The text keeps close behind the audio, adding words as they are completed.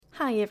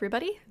Hi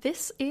everybody,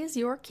 this is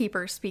your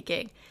Keeper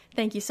speaking.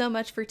 Thank you so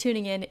much for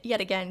tuning in yet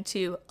again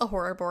to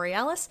Aurora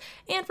Borealis,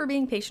 and for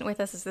being patient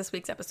with us as this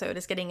week's episode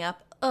is getting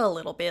up a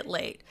little bit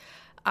late.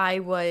 I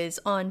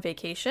was on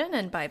vacation,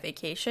 and by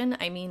vacation,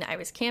 I mean I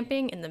was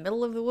camping in the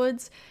middle of the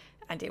woods,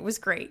 and it was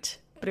great.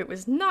 But it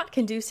was not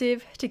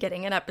conducive to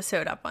getting an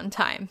episode up on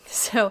time.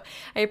 So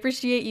I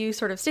appreciate you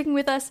sort of sticking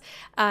with us.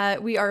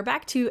 We are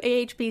back to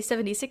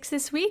AHB76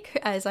 this week,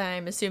 as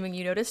I'm assuming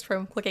you noticed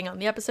from clicking on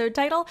the episode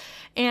title.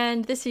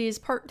 And this is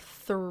part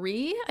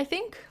 3, I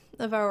think,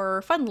 of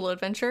our fun little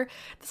adventure.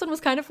 This one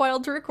was kind of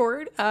wild to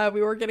record.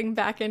 We were getting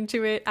back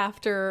into it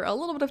after a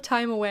little bit of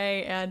time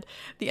away, and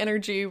the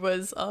energy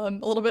was a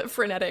little bit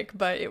frenetic,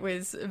 but it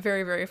was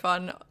very, very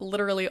fun.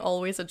 Literally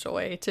always a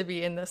joy to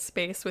be in this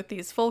space with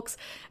these folks,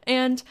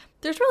 and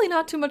there's really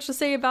not too much to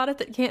say about it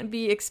that can't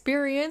be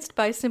experienced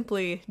by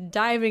simply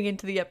diving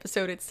into the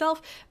episode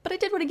itself, but I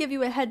did want to give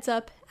you a heads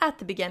up at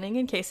the beginning,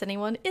 in case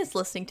anyone is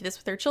listening to this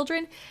with their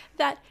children,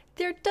 that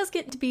there does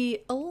get to be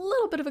a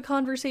little bit of a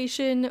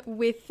conversation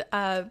with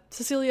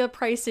Cecilia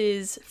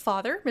Price's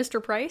father,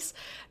 Mr. Price,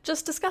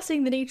 just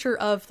discussing the nature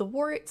of the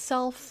war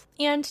itself,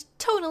 and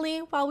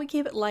tonally, while we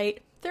keep it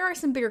light, there are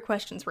some bigger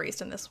questions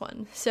raised in this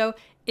one. So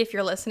if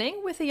you're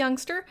listening with a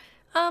youngster,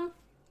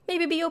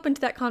 maybe be open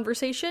to that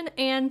conversation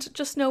and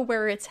just know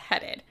where it's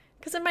headed,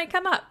 because it might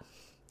come up.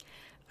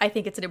 I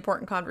think it's an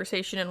important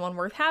conversation and one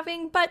worth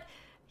having, but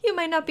you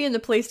might not be in the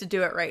place to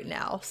do it right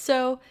now,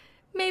 so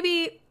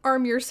maybe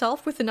arm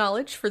yourself with the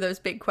knowledge for those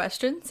big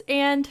questions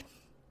and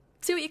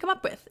see what you come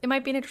up with. It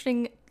might be an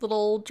interesting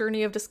little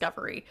journey of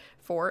discovery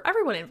for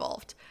everyone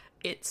involved.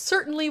 It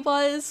certainly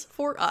was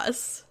for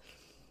us.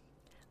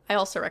 I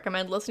also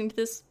recommend listening to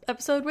this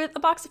episode with a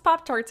box of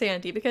Pop-Tarts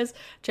handy, because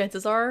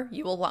chances are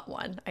you will want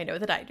one. I know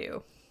that I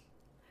do.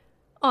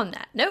 On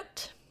that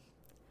note,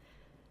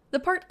 the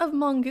part of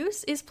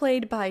Mongoose is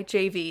played by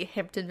J.V.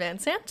 Hampton Van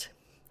Sant.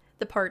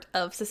 The part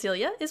of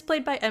Cecilia is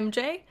played by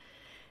MJ.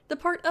 The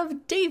part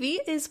of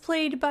Davy is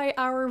played by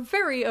our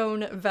very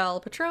own Val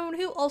Patrone,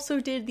 who also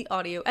did the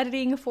audio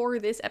editing for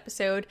this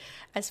episode,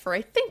 as for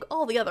I think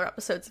all the other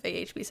episodes of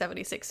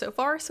AHB76 so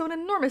far, so an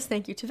enormous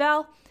thank you to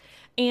Val.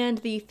 And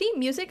the theme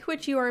music,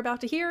 which you are about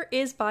to hear,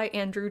 is by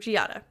Andrew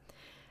Giada.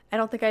 I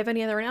don't think I have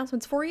any other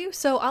announcements for you,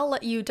 so I'll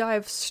let you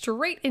dive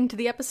straight into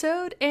the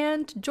episode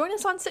and join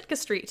us on Sitka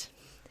Street.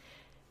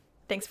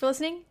 Thanks for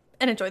listening,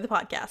 and enjoy the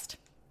podcast.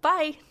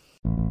 Bye!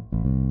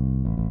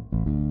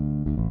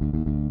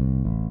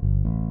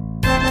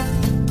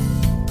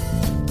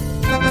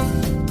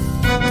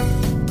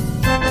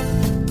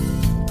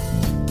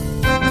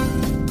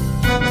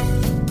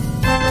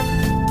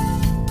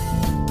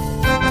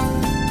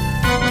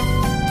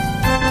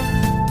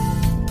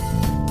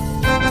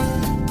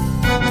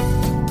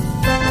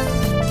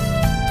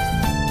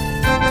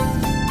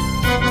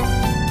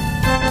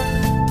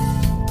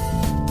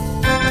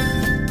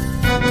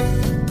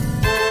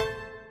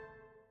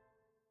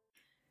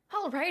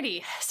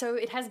 Alrighty, so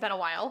it has been a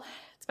while.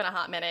 It's been a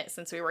hot minute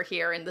since we were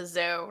here in the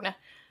zone.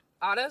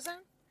 AutoZone?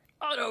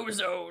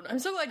 AutoZone! I'm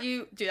so glad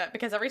you do that,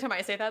 because every time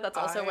I say that, that's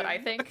also what I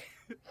think.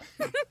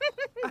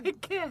 I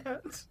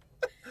can't.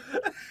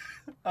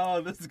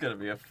 Oh, this is gonna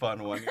be a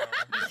fun one, y'all.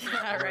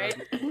 Yeah, right?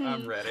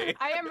 I'm ready.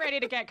 I am ready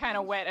to get kind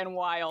of wet and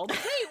wild.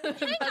 Hang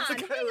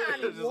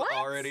on, what?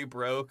 Already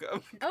broke.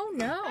 Oh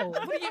no.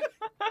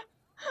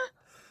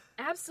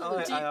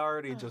 Absolutely. I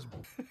already just...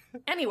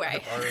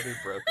 Anyway. I've already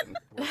broken.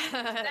 That's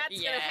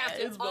gonna have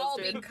it's to all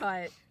busted. be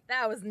cut.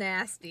 That was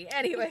nasty.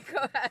 Anyway,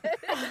 go ahead.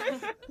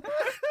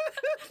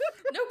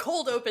 No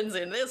cold opens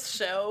in this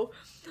show.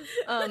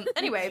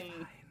 Anyway,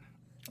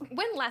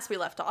 when last we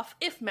left off,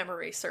 if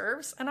memory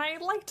serves, and I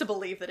like to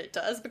believe that it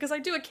does, because I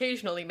do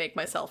occasionally make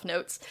myself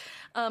notes,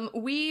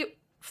 we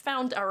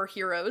found our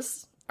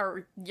heroes,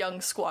 our young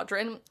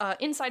squadron,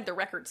 inside the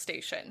record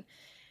station.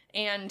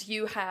 And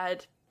you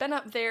had been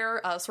up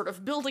there, sort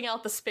of building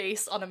out the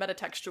space on a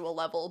metatextual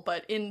level,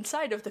 but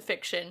inside of the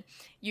fiction,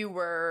 you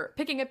were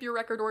picking up your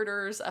record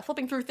orders,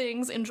 flipping through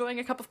things, enjoying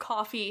a cup of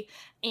coffee,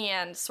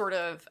 and sort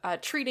of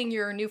treating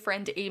your new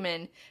friend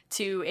Eamon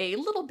to a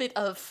little bit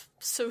of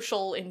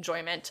social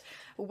enjoyment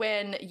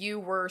when you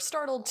were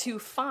startled to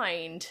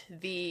find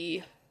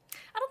the...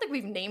 I don't think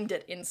we've named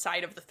it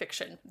inside of the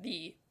fiction.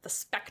 The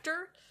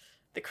specter,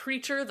 the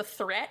creature, the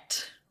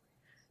threat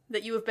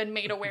that you have been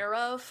made aware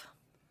of.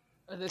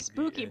 The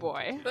spooky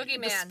boy.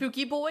 Boogeyman. The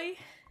spooky boy?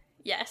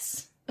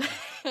 Yes.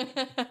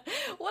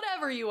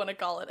 Whatever you want to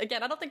call it.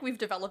 Again, I don't think we've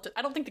developed it.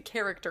 I don't think the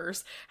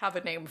characters have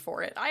a name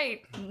for it.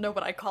 I know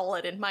what I call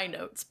it in my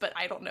notes, but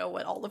I don't know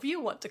what all of you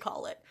want to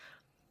call it.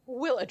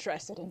 We'll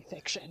address it in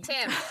fiction.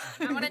 Tim.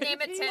 I want to name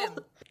it Tim.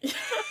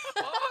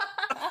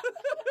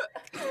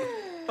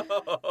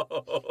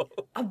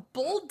 A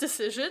bold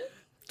decision.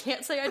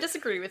 Can't say I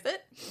disagree with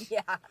it.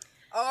 Yeah.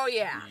 Oh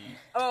yeah.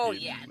 Oh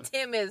yeah.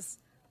 Tim is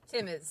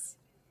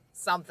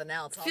something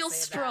else. Feels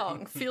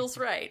strong. Feels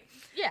right.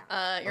 Yeah.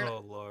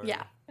 Oh, Lord.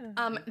 Yeah.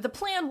 The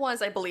plan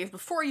was, I believe,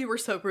 before you were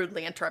so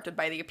rudely interrupted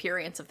by the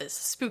appearance of this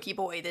spooky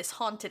boy, this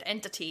haunted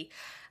entity,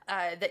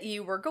 that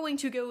you were going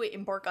to go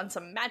embark on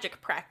some magic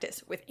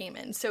practice with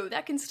Eamon. So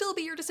that can still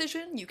be your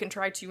decision. You can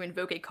try to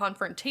invoke a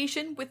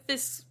confrontation with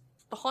this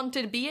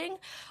haunted being,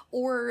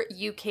 or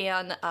you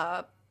can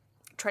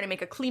try to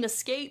make a clean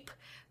escape.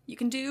 You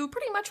can do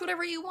pretty much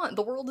whatever you want.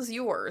 The world is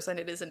yours, and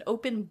it is an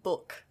open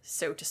book,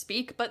 so to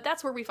speak. But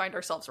that's where we find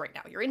ourselves right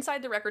now. You're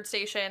inside the record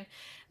station.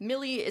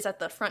 Millie is at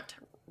the front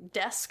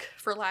desk,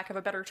 for lack of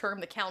a better term.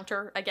 The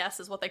counter, I guess,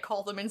 is what they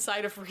call them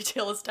inside of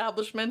retail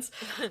establishments.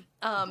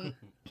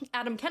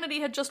 Adam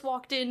Kennedy had just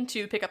walked in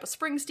to pick up a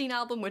Springsteen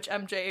album, which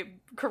MJ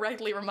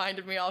correctly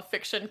reminded me of.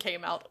 Fiction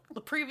came out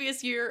the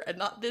previous year and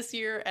not this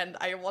year, and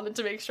I wanted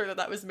to make sure that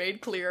that was made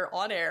clear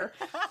on air.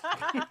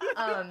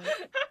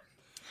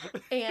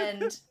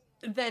 And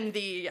then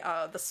the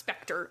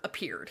specter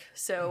appeared.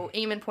 So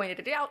Eamon pointed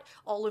it out.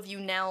 All of you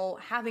now,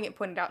 having it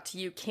pointed out to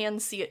you, can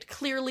see it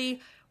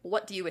clearly.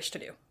 What do you wish to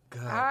do?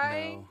 God,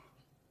 I no.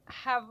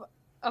 have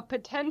a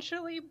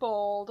potentially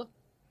bold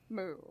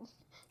move.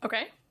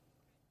 Okay.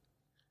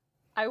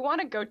 I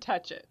want to go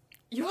touch it.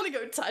 You want to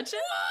go touch it?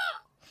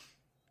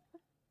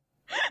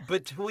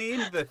 Between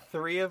the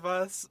three of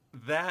us,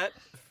 that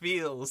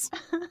feels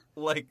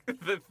like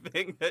the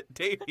thing that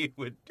Davey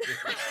would do.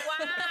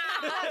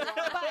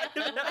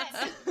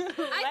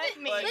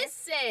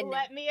 Listen,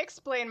 Let me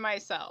explain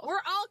myself. we're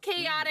all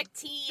chaotic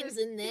teams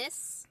in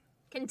this.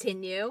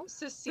 Continue.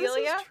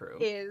 Cecilia true.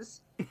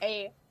 is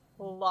a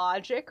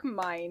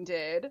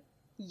logic-minded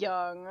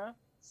young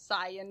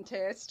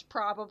scientist,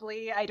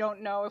 probably. I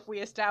don't know if we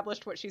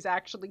established what she's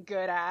actually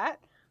good at,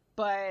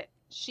 but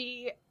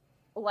she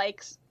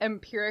likes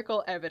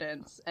empirical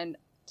evidence, and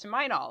to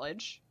my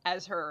knowledge,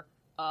 as her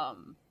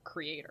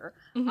creator,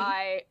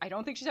 I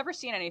don't think she's ever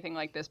seen anything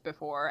like this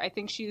before. I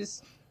think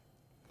she's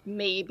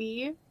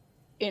maybe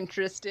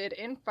interested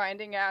in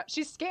finding out.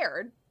 She's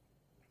scared,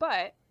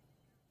 but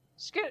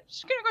she's gonna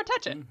go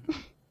touch it.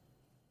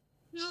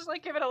 Just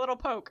like give it a little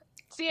poke.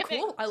 See if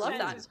Cool, it I love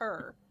that. senses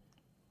her.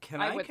 Can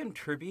I I would-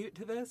 contribute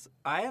to this?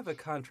 I have a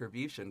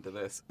contribution to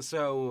this.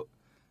 So,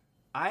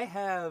 I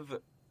have,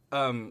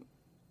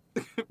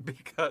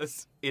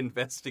 because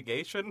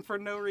investigation for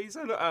no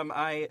reason,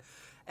 I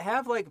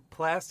have, like,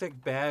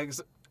 plastic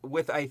bags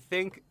with, I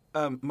think,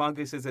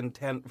 Mongoose's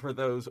intent for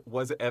those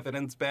was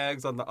evidence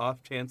bags on the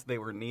off chance they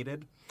were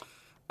needed.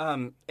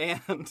 And,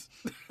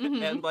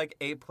 and, like,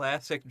 a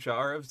plastic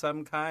jar of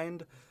some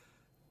kind.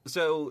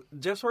 So,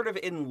 just sort of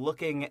in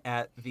looking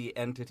at the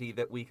entity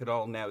that we could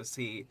all now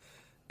see,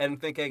 and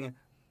thinking,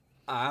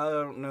 I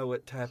don't know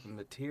what type of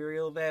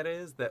material that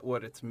is, that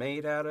what it's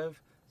made out of,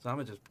 so I'm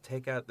going to just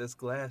take out this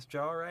glass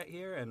jar right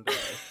here, and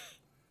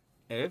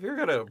if you're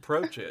going to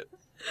approach it,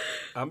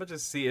 I'm going to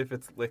just see if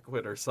it's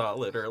liquid or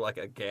solid or like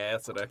a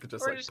gas, and I could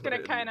just We're like just put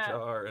gonna it in the kinda-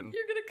 jar. And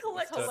You're gonna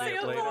collect Just Like a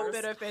later. little samples.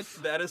 bit of its.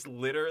 that is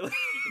literally...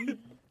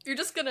 You're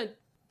just gonna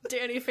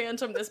Danny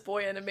Phantom this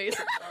boy in a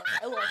mason jar.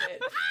 I love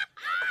it.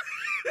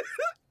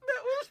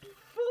 that was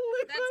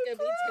fully That's gonna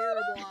be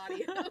terrible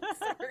audio. I'm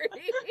sorry.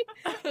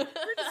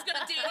 We're just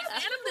gonna Danny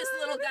Phantom this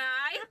little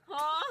guy,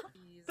 huh?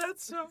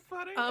 That's so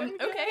funny.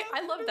 Okay,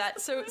 I love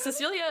that. So,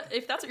 Cecilia,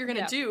 if that's what you're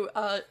gonna do,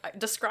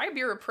 describe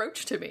your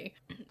approach to me.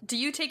 Do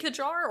you take the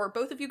jar, or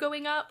both of you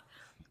going up?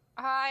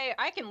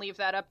 I can leave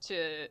that up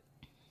to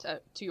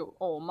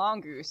old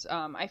Mongoose.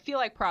 I feel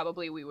like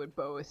probably we would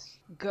both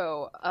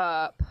go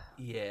up.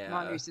 Yeah.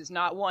 Mongoose is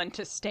not one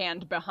to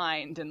stand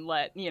behind and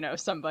let,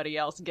 somebody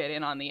else get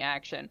in on the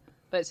action.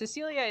 But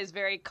Cecilia is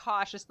very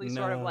cautiously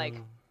sort of like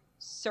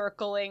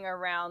circling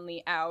around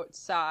the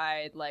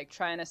outside, like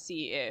trying to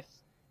see if,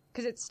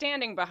 because it's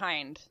standing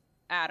behind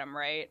Adam,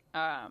 right?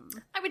 I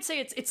would say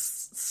it's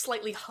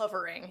slightly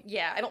hovering.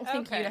 Yeah, I don't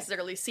think you Okay.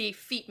 necessarily see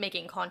feet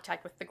making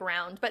contact with the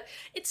ground, but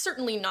it's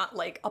certainly not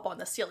like up on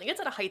the ceiling. It's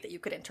at a height that you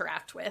could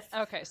interact with.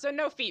 Okay, so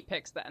no feet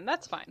pics then.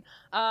 That's fine.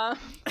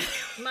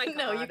 My God.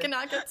 No, you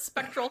cannot get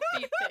spectral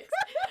feet pics.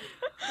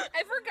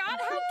 I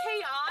forgot how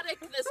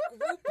chaotic this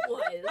group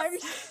was. I'm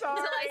sorry.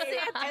 I say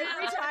it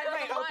Every now. time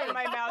I open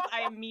my mouth,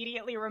 I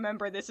immediately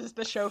remember this is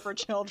the show for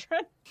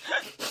children.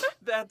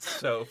 That's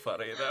so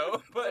funny,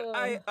 though.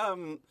 But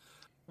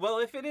well,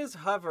 if it is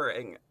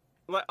hovering,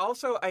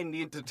 also I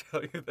need to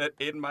tell you that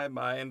in my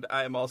mind,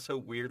 I am also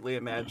weirdly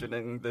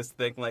imagining this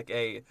thing like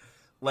a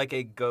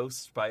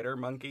ghost spider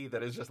monkey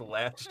that is just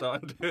latched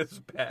onto his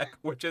back,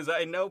 which is,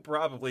 I know,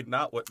 probably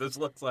not what this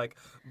looks like,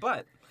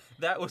 but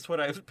that was what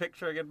I was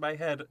picturing in my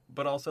head,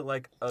 but also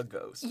like a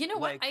ghost. You know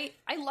what?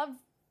 I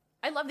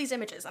love these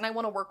images and I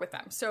want to work with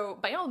them. So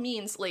by all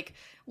means, like,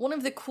 one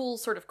of the cool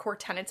sort of core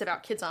tenets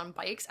about Kids on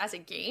Bikes as a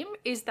game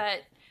is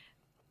that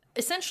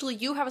essentially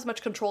you have as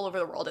much control over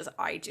the world as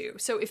I do.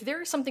 So if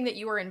there is something that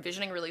you are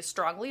envisioning really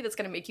strongly that's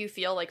going to make you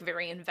feel like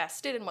very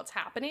invested in what's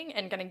happening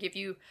and going to give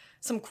you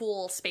some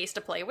cool space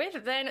to play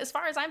with, then as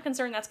far as I'm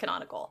concerned, that's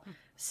canonical.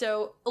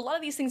 So a lot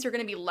of these things are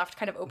going to be left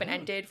kind of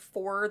open-ended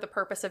for the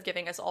purpose of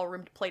giving us all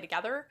room to play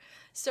together.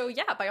 So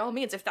yeah, by all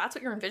means, if that's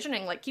what you're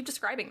envisioning, like, keep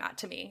describing that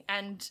to me.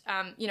 And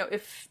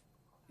if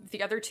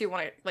the other two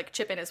want to like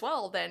chip in as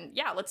well, then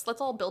yeah, let's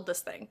all build this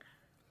thing.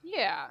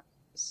 Yeah.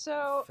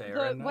 So Fair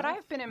what enough.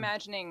 I've been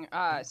imagining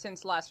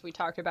since last we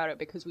talked about it,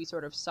 because we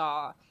sort of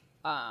saw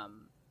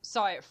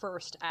it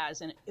first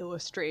as an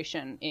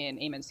illustration in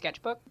Eamon's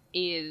sketchbook,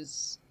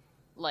 is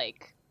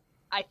like,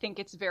 I think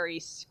it's very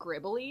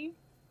scribbly,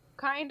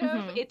 kind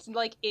of. Mhm. It's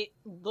like it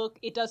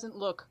doesn't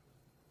look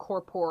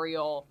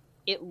corporeal.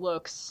 It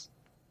looks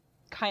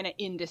kind of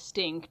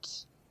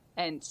indistinct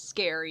and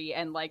scary,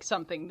 and like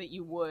something that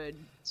you would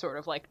sort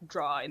of like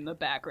draw in the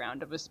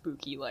background of a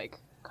spooky like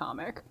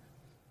comic.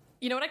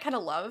 You know what I kind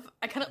of love?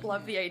 I kind of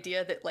love the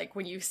idea that, like,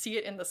 when you see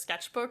it in the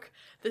sketchbook,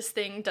 this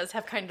thing does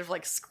have kind of,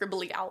 like,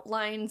 scribbly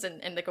outlines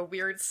and like, a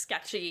weird,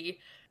 sketchy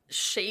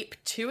shape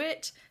to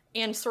it.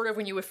 And sort of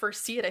when you would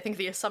first see it, I think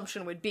the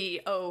assumption would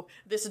be, oh,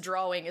 this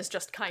drawing is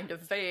just kind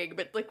of vague.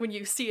 But, like, when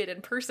you see it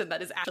in person,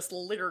 that is just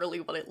literally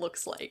what it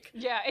looks like.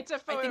 Yeah, it's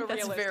a I think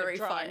that's photorealistic very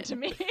drawing fun. to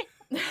me.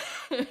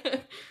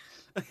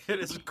 It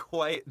is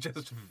quite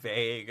just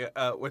vague,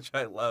 which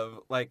I love.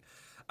 Like,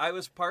 I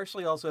was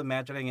partially also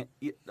imagining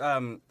it.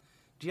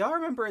 Do y'all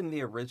remember in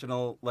the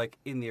original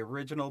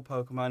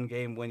Pokemon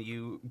game when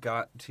you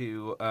got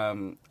to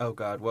oh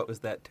god, what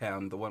was that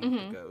town? The one with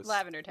the ghosts.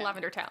 Lavender Town.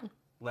 Lavender Town.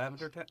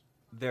 Lavender Town.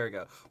 There we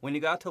go. When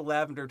you got to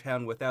Lavender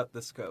Town without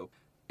the scope,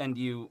 and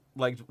you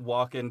like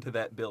walk into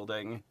that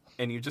building,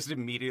 and you just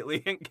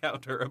immediately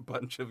encounter a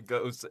bunch of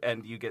ghosts,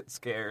 and you get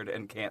scared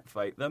and can't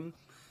fight them.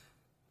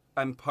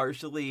 I'm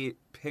partially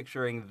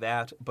picturing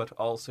that, but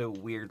also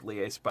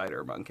weirdly a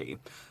spider monkey.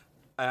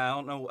 I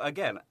don't know.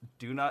 Again,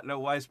 do not know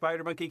why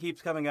Spider Monkey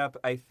keeps coming up.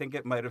 I think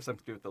it might have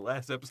something to do with the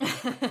last episode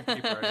I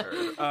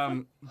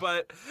heard.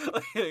 But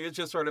like, it's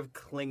just sort of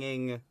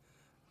clinging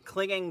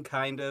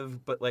kind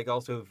of, but like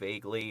also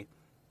vaguely.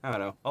 I don't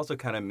know. Also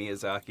kind of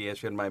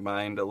Miyazaki-ish in my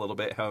mind a little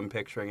bit, how I'm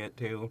picturing it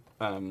too.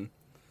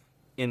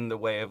 In the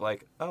way of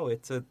like, oh,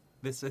 it's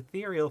this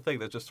ethereal thing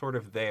that's just sort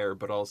of there,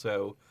 but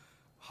also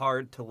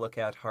hard to look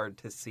at, hard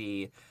to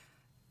see,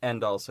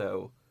 and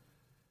also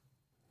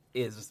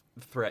is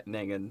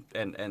threatening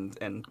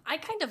and I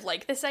kind of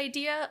like this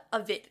idea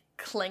of it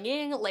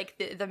clinging,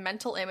 like the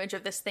mental image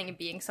of this thing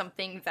being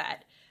something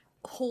that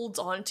holds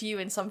on to you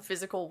in some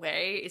physical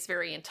way is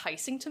very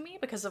enticing to me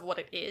because of what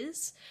it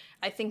is.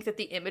 I think that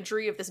the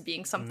imagery of this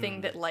being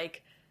something that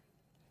like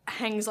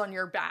hangs on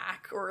your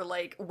back or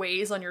like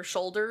weighs on your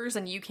shoulders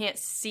and you can't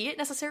see it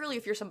necessarily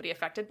if you're somebody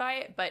affected by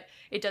it, but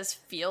it does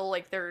feel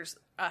like there's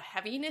a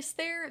heaviness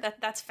there.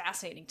 That's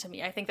fascinating to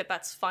me. I think that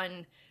that's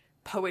fun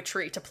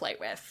poetry to play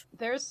with.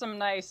 There's some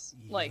nice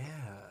like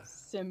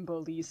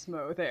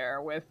symbolismo there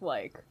with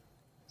like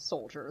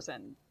soldiers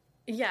and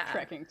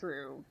trekking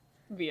through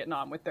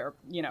Vietnam with their,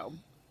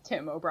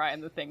 Tim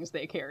O'Brien, the things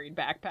they carried,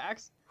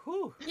 backpacks.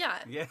 Whew. Yeah.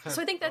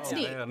 So I think that's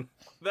neat. Man.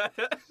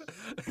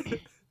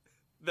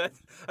 That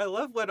I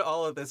love when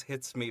all of this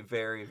hits me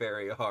very,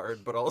 very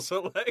hard, but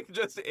also like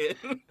just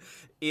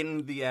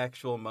in the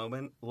actual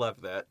moment.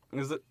 Love that.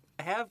 Because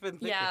I have been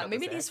thinking about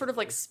maybe this these sort of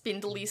like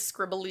spindly,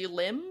 scribbly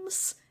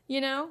limbs,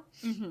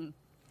 Mm-hmm.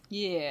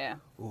 Yeah.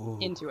 Ooh,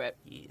 into it.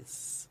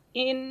 Yes.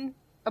 In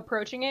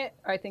approaching it,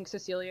 I think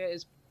Cecilia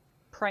is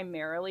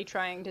primarily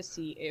trying to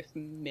see if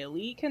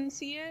Millie can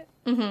see it.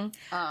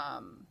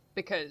 Mm-hmm.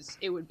 Because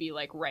it would be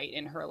like right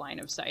in her line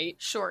of sight.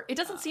 Sure. It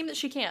doesn't seem that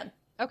she can.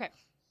 Okay.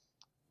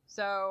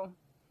 So,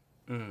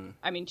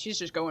 I mean, she's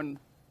just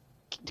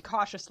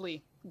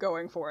cautiously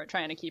going for it,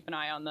 trying to keep an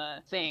eye on the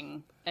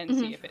thing and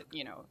see if it,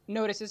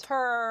 notices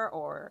her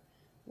or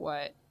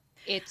what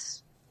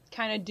it's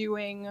kind of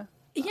doing.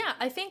 Yeah,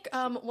 I think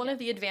one of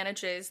the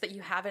advantages that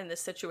you have in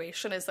this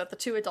situation is that the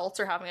two adults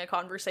are having a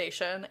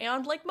conversation,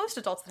 and like most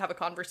adults that have a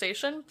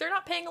conversation, they're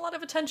not paying a lot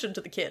of attention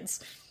to the kids.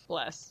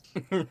 Bless.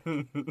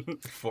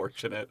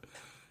 Fortunate.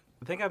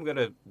 I think I'm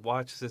gonna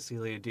watch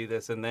Cecilia do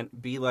this and then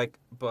be like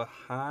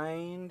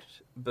behind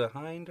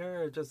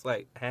her, just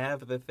like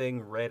have the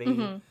thing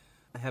ready,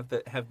 have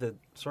the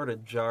sort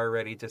of jar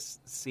ready,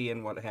 just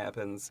seeing what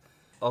happens.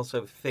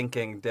 Also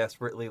thinking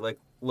desperately, like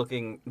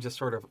looking just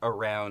sort of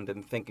around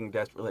and thinking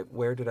desperately, like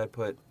where did I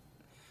put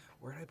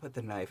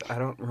the knife? I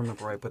don't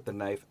remember where I put the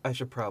knife. I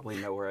should probably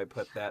know where I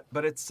put that,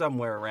 but it's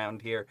somewhere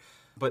around here.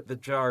 But the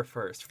jar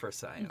first for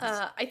science.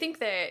 I think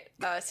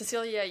that,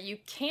 Cecilia, you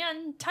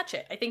can touch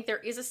it. I think there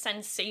is a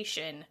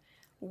sensation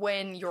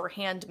when your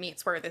hand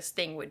meets where this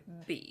thing would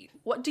be.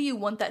 What do you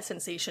want that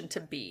sensation to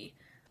be?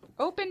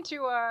 Open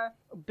to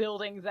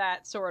building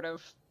that sort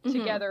of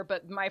together,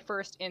 but my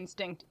first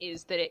instinct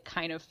is that it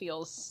kind of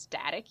feels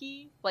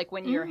staticky. Like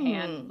when your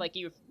hand, like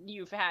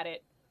you've had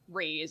it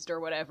raised or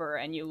whatever,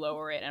 and you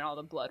lower it and all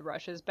the blood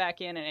rushes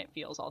back in and it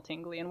feels all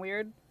tingly and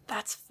weird.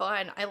 That's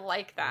fun. I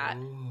like that.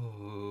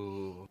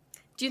 Ooh.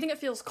 Do you think it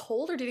feels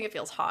cold or do you think it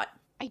feels hot?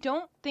 I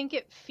don't think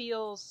it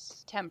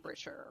feels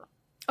temperature.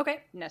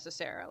 Okay.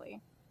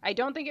 Necessarily. I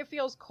don't think it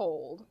feels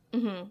cold.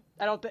 Mm-hmm.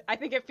 I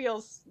think it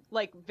feels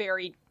like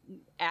very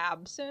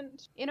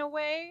absent in a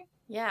way.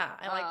 Yeah,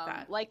 I like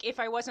that. Like if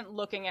I wasn't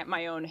looking at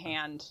my own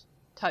hand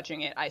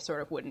touching it, I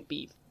sort of wouldn't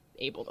be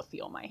able to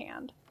feel my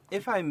hand.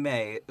 If I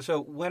may,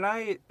 so when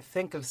I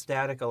think of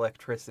static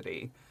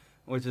electricity,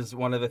 which is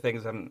one of the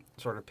things I'm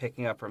sort of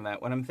picking up from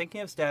that. When I'm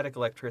thinking of static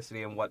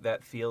electricity and what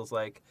that feels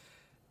like,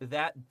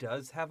 that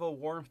does have a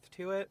warmth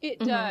to it. It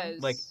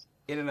does. Like,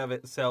 in and of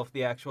itself,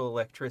 the actual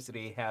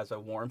electricity has a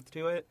warmth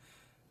to it.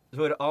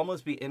 So it'd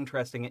almost be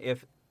interesting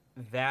if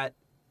that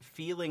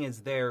feeling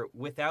is there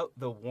without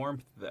the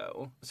warmth,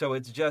 though. So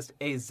it's just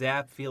a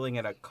zap feeling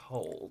and a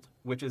cold,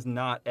 which is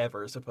not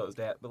ever supposed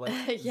to happen.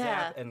 Like,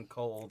 zap and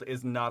cold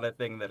is not a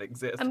thing that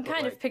exists. I'm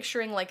kind of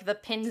picturing, like, the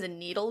pins and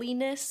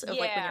needliness of,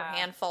 like, when your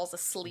hand falls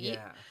asleep.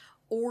 Yeah.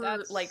 Or,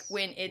 like,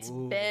 when it's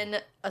been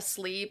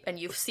asleep and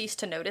you've ceased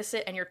to notice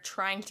it and you're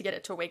trying to get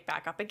it to wake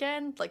back up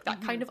again. Like,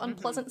 that kind of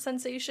unpleasant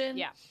sensation.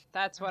 Yeah,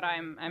 that's what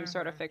I'm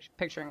sort of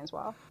picturing as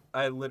well.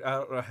 I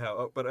don't know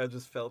how, but I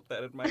just felt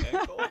that in my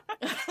ankle.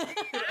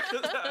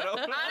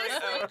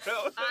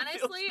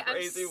 Honestly,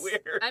 crazy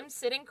weird. I'm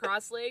sitting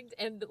cross-legged,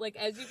 and, like,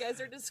 as you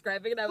guys are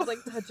describing it, I was, like,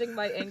 touching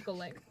my ankle,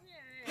 like...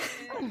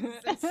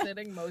 It's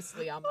sitting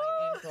mostly on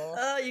my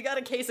ankle. You got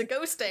a case of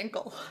ghost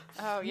ankle.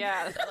 Oh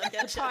yeah, the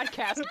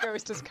podcast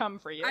ghost has come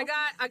for you. I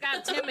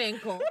got Tim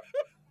ankle.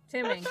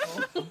 Tim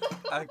ankle.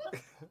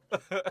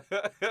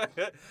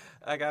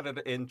 I got an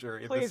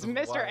injury. Please,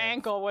 Mr.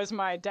 Ankle was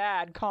my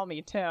dad. Call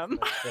me Tim.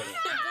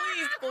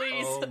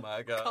 Please. Oh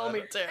my god. Call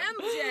me Tim.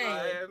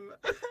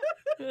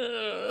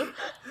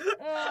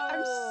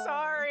 I'm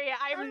sorry.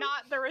 I'm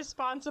not the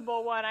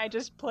responsible one. I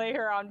just play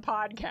her on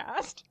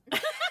podcast.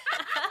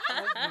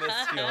 I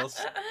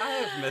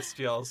have missed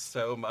y'all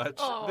so much.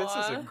 Aww. This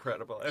is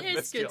incredible. I've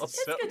missed y'all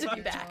so much. It's good to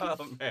be back.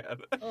 Oh, man.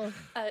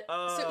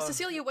 So,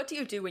 Cecilia, what do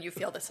you do when you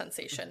feel the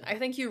sensation? I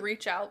think you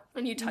reach out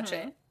and you touch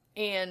it.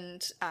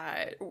 And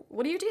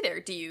what do you do there?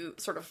 Do you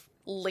sort of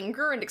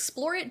linger and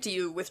explore it? Do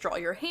you withdraw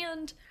your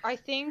hand? I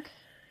think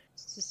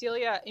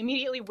Cecilia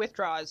immediately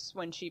withdraws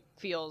when she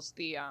feels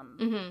the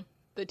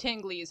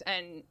tinglies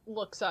and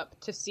looks up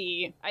to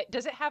see.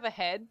 Does it have a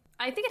head?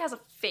 I think it has a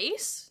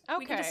face. Okay.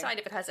 We can decide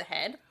if it has a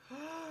head.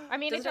 I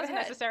mean, it doesn't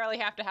necessarily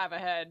have to have a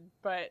head,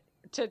 but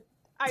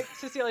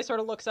Cecilia sort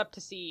of looks up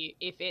to see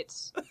if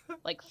its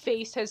like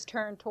face has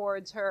turned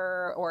towards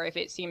her, or if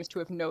it seems to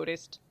have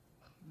noticed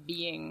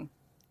being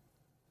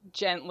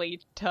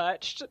gently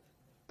touched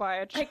by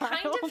a child. I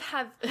kind of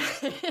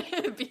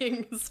have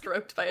being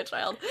stroked by a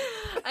child.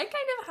 I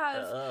kind of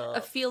have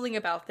a feeling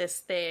about this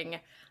thing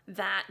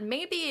that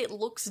maybe it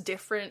looks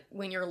different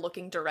when you're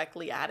looking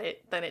directly at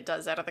it than it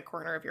does out of the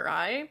corner of your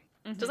eye.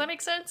 Does that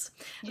make sense?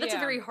 That's a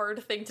very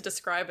hard thing to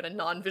describe in a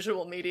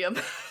non-visual medium.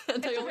 It's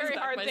a very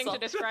hard thing to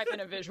describe in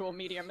a visual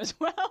medium as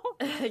well.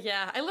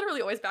 Yeah, I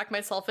literally always back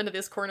myself into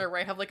this corner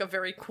where I have like a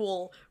very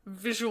cool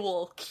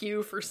visual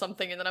cue for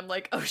something, and then I'm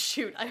like, oh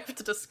shoot, I have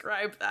to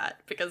describe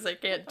that because I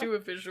can't do a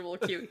visual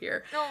cue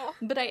here. No.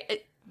 But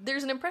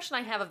there's an impression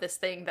I have of this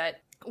thing that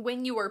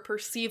when you are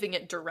perceiving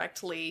it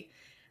directly,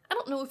 I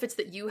don't know if it's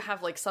that you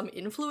have like some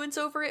influence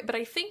over it, but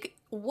I think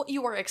what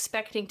you are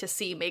expecting to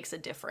see makes a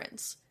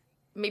difference.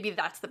 Maybe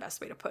that's the best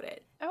way to put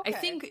it. Okay. I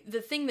think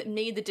the thing that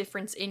made the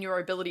difference in your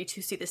ability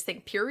to see this thing,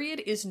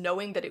 period, is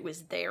knowing that it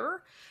was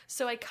there.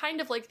 So I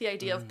kind of like the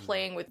idea of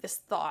playing with this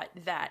thought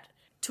that,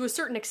 to a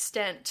certain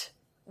extent,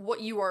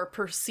 what you are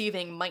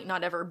perceiving might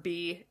not ever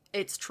be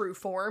its true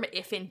form,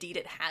 if indeed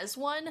it has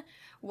one.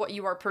 What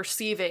you are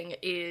perceiving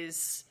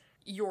is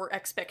your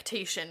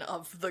expectation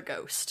of the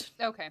ghost.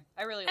 Okay,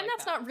 I really like that. And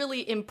that's not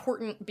really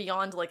important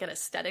beyond like an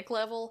aesthetic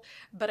level,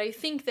 but I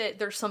think that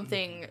there's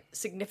something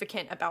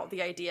significant about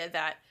the idea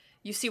that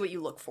you see what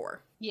you look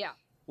for. Yeah.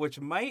 Which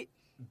might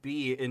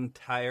be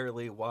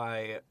entirely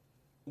why...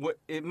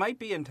 It might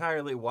be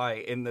entirely why,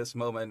 in this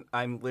moment,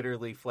 I'm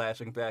literally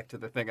flashing back to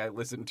the thing I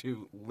listened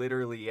to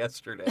literally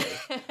yesterday.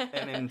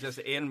 And just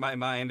in my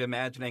mind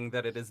imagining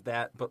that it is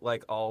that, but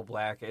like all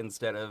black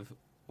instead of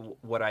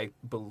what I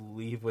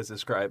believe was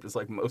described as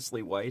like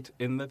mostly white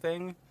in the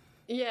thing.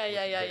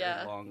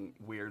 Yeah. Long,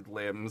 weird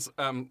limbs.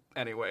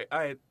 Anyway,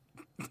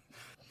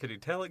 could you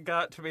tell it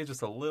got to me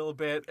just a little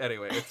bit?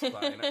 Anyway, it's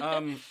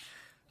fine.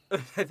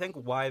 I think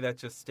why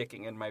that's just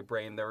sticking in my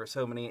brain, there were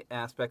so many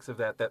aspects of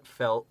that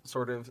felt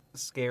sort of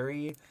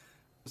scary.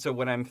 So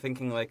when I'm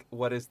thinking like,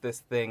 what is this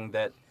thing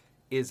that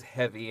is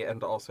heavy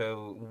and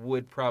also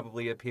would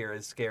probably appear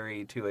as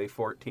scary to a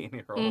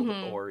 14-year-old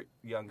or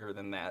younger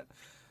than that?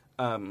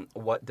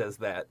 What does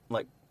that,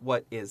 like,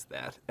 what is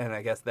that? And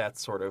I guess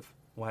that's sort of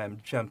why I'm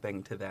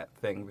jumping to that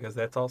thing, because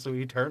that's also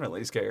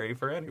eternally scary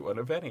for anyone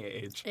of any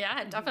age.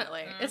 Yeah,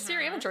 definitely. It's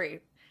scary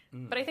imagery.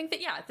 But I think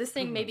that, this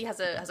thing maybe has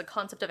a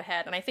concept of a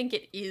head, and I think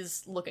it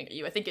is looking at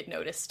you. I think it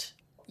noticed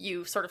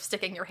you sort of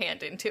sticking your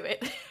hand into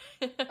it.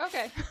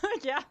 Okay.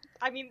 Yeah.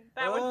 I mean,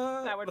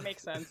 that would make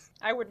sense.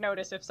 I would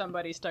notice if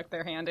somebody stuck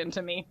their hand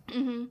into me.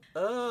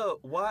 Oh,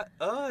 what?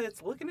 Oh,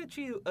 it's looking at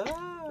you.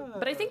 Oh.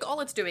 But I think all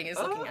it's doing is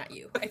looking at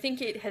you. I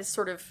think it has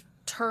sort of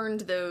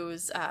turned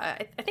those,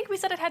 I think we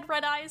said it had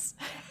red eyes.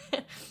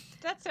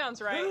 That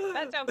sounds right.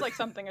 That sounds like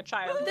something a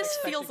child would This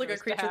expect feels like a ghost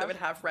to creature that have. would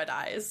have red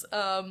eyes.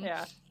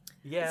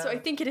 Yeah. So I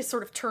think it has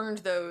sort of turned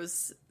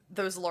those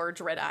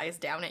large red eyes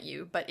down at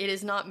you, but it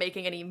is not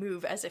making any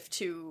move as if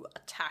to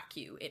attack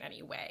you in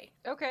any way.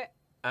 Okay.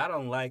 I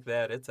don't like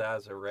that. Its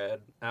eyes are red.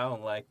 I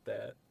don't like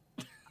that.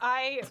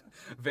 I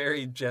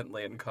Very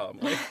gently and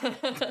calmly.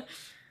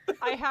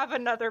 have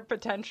another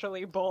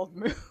potentially bold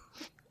move.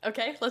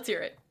 Okay, let's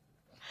hear it.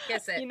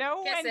 Kiss it. You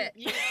know Kiss when it.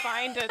 you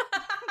find a...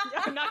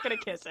 I'm not gonna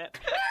kiss it.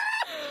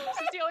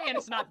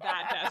 Cecilian's not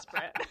that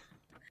desperate.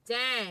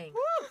 Dang.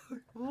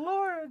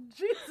 Lord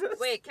Jesus.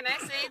 Wait, can I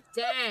say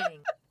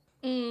dang?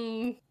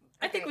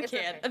 I think we it's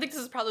can. okay. I think this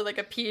is probably like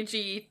a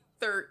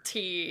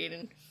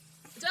PG-13.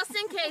 Just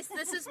in case,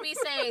 this is me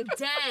saying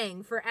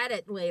dang for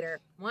edit later.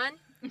 1,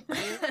 2,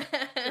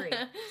 3.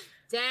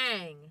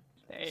 Dang.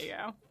 There you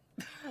go.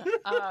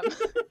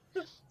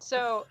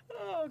 So,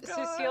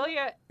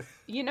 Cecilia,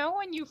 you know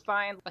when you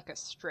find like a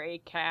stray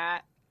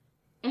cat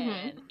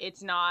and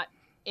it's not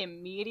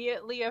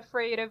immediately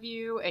afraid of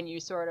you and you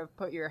sort of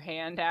put your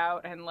hand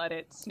out and let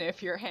it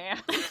sniff your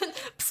hand?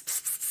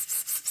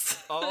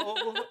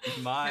 Oh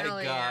my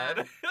Hell yeah.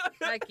 God.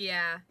 Heck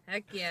yeah.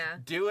 Heck yeah.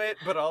 Do it,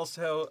 but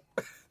also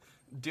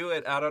do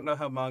it. I don't know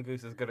how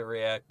Mongoose is going to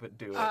react, but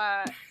do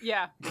it.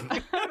 Yeah.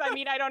 I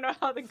mean, I don't know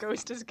how the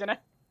ghost is gonna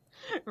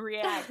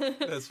react.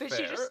 That's But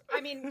fair.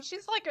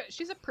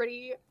 she's a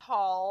pretty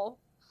tall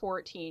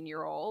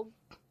 14-year-old.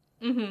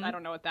 Mm-hmm. I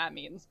don't know what that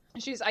means.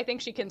 I think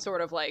she can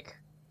sort of like,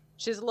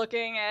 she's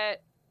looking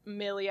at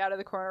Millie out of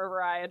the corner of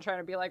her eye and trying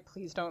to be like,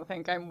 please don't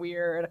think I'm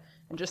weird.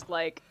 And just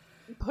like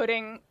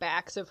putting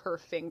backs of her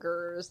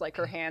fingers, like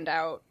her hand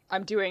out.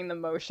 I'm doing the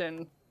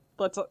motion.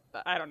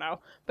 I don't know.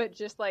 But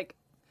just like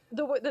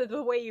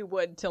the way you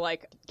would to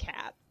like a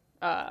cat.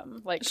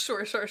 Like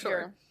Sure.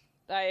 here,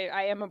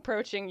 I am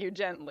approaching you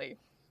gently,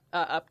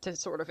 up to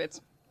sort of its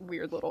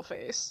weird little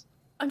face.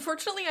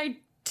 Unfortunately, I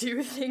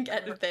do think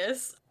at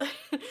this,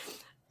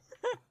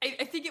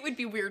 I think it would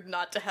be weird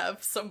not to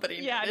have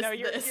somebody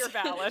notice this. You're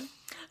valid.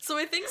 So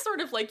I think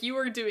sort of like you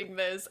are doing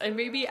this, and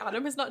maybe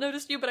Adam has not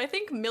noticed you, but I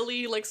think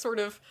Millie like sort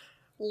of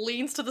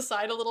leans to the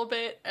side a little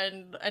bit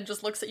and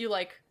just looks at you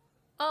like,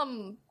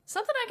 something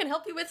I can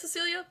help you with,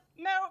 Cecilia?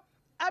 No,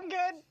 I'm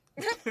good.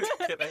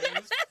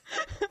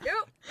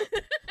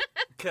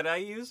 Can I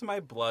use my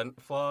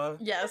blunt flaw?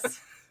 Yes.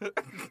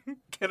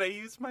 Can I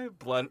use my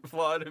blunt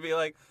flaw to be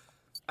like,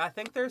 I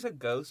think there's a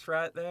ghost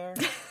right there?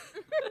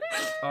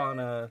 On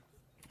a...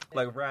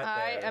 Like, right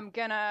there. I am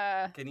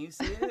gonna Can you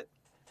see it?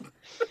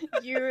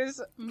 use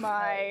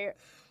my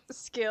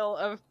skill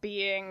of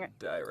being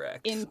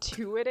Direct.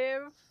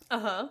 intuitive,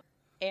 Uh-huh.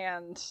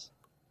 and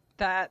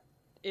that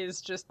is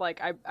just like,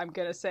 I'm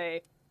gonna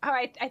say,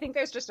 I think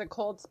there's just a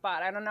cold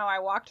spot. I don't know, I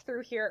walked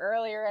through here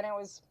earlier and it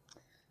was,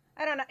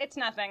 I don't know, it's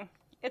nothing.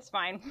 It's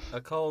fine.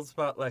 A cold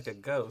spot like a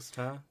ghost,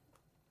 huh?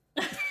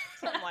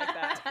 Something like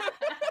that.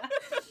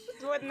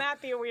 Wouldn't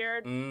that be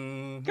weird?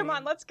 Mm-hmm. Come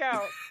on, let's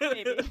go,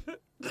 baby.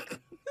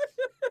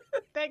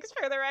 Thanks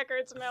for the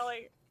records,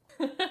 Millie.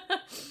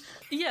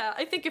 Yeah,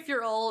 I think if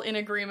you're all in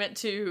agreement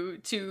to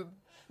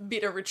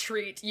beat a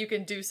retreat, you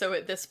can do so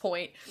at this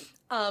point.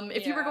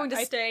 If you were Yeah, going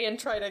to stay and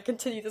try to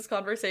continue this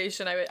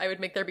conversation, I would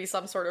make there be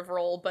some sort of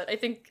roll, but I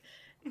think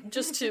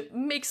just to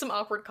make some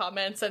awkward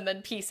comments and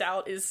then peace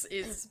out is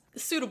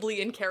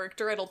suitably in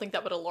character. I don't think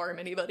that would alarm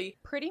anybody.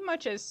 Pretty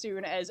much as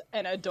soon as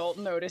an adult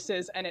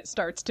notices and it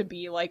starts to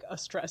be like a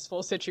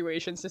stressful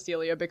situation,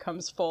 Cecilia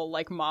becomes full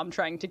like mom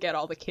trying to get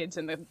all the kids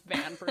in the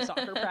van for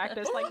soccer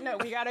practice. Like, no,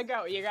 we gotta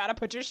go. You gotta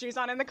put your shoes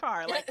on in the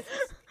car. Like,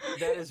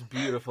 That is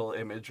beautiful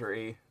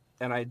imagery.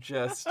 And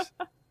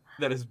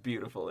that is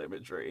beautiful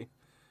imagery.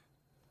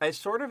 I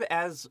sort of,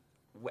 as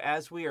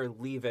we are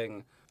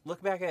leaving,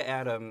 look back at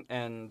Adam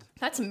and...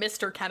 That's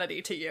Mr.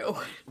 Kennedy to you.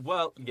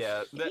 Well,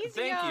 yeah. He's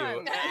thank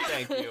young. you.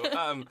 Thank you.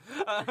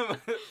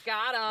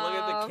 Got him. Look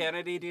at the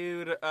Kennedy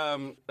dude.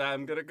 I'm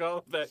gonna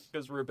go that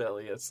because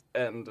rebellious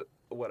and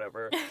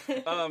whatever.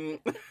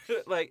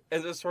 Like,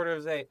 and just sort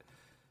of say,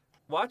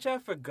 watch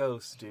out for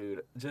ghosts,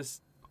 dude.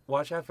 Just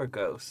watch out for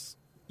ghosts.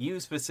 You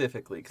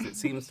specifically, because it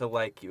seems to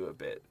like you a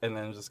bit. And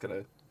then I'm just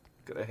gonna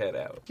head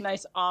out.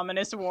 nice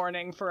ominous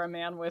warning for a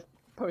man with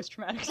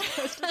post-traumatic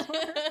stress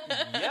disorder.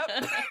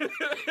 Yep.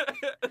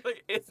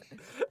 Like, it's...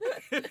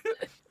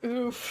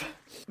 Oof.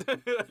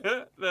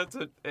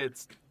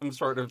 I'm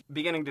sort of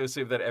beginning to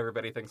assume that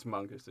everybody thinks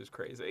Mongoose is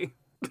crazy.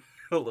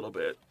 A little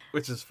bit,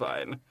 which is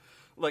fine.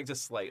 Like,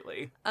 just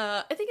slightly.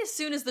 I think as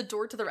soon as the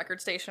door to the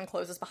record station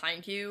closes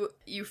behind you,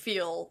 you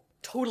feel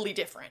totally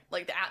different.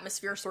 Like, the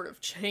atmosphere sort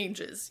of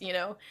changes, you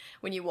know?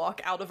 When you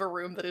walk out of a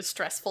room that is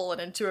stressful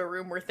and into a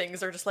room where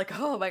things are just like,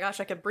 oh my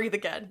gosh, I can breathe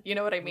again. You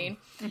know what I mean?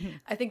 Mm-hmm.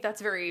 I think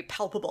that's very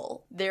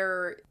palpable.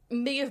 There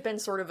may have been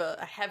sort of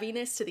a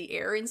heaviness to the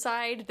air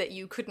inside that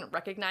you couldn't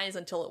recognize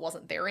until it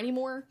wasn't there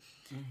anymore.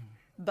 Mm-hmm.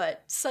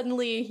 But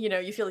suddenly, you know,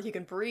 you feel like you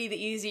can breathe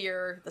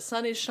easier, the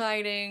sun is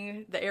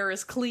shining, the air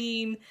is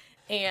clean,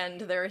 and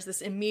there is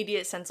this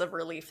immediate sense of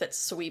relief that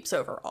sweeps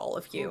over all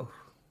of you. Ooh.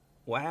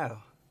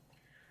 Wow.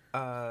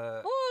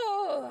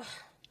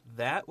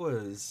 That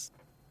was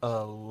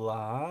a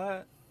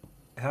lot.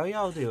 How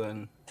y'all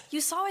doing? You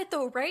saw it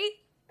though, right?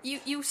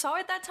 You saw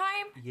it that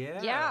time?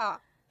 Yeah. Yeah.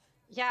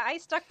 Yeah, I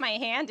stuck my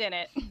hand in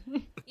it.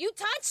 You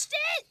touched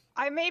it?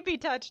 I maybe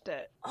touched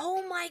it.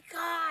 Oh my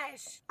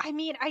gosh. I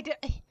mean,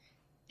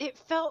 it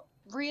felt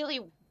really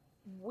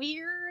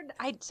weird.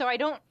 I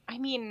don't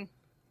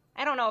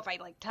know if I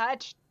like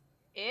touched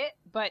it,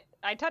 but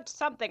I touched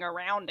something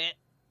around it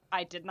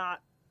I did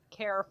not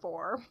care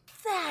for.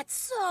 That's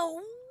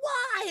so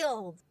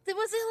wild.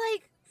 Was it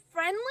like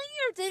friendly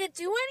or did it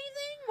do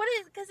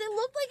anything? Because it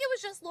looked like it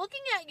was just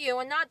looking at you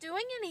and not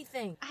doing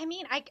anything. I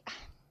mean,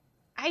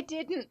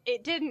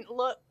 it didn't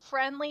look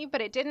friendly,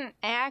 but it didn't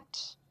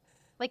act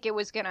like it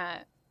was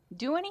gonna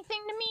do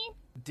anything to me.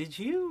 Did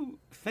you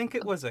think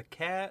it was a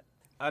cat?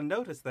 I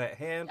noticed that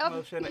hand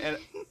motion, and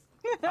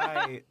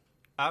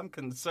I'm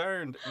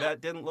concerned.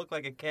 That didn't look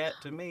like a cat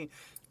to me.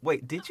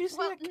 Wait, did you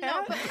see a cat?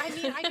 No, but I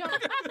mean,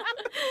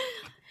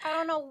 I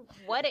don't know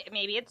what it.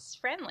 Maybe it's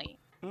friendly.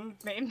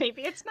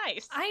 Maybe it's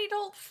nice. I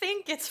don't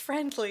think it's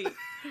friendly.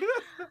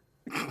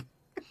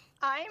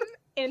 I'm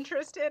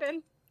interested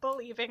in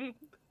believing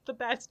the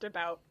best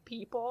about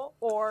people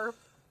or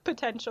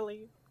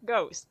potentially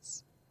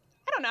ghosts.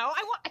 I don't know.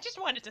 I just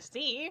wanted to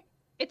see.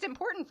 It's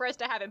important for us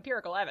to have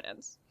empirical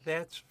evidence.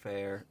 That's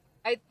fair.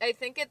 I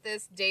think at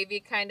this, Davy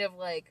kind of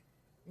like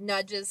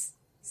nudges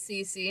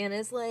Cece and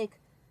is like,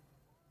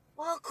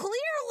 well,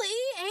 clearly,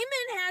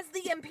 Eamon has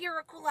the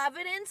empirical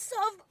evidence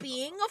of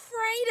being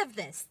afraid of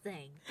this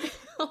thing.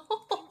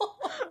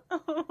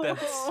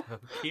 That's so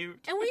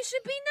cute. And we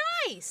should be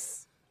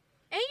nice.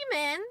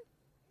 Eamon,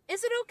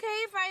 is it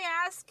okay if I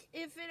ask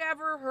if it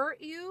ever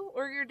hurt you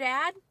or your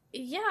dad?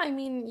 Yeah, I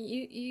mean,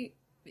 you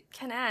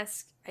can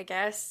ask, I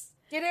guess.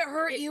 Did it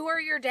hurt you or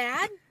your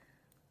dad?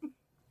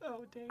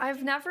 Oh, dang.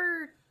 I've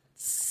never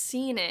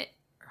seen it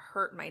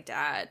hurt my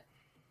dad,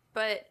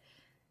 but,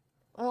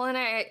 well, and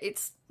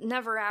it's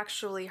never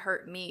actually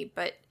hurt me,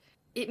 but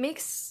it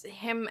makes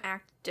him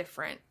act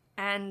different,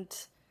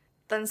 and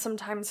then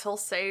sometimes he'll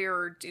say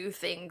or do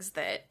things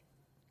that,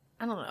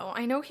 I don't know,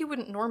 I know he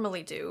wouldn't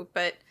normally do,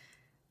 but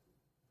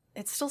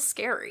it's still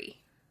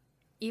scary,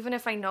 even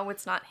if I know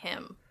it's not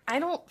him.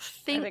 I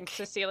think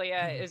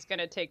Cecilia is going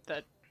to take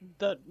the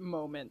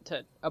moment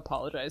to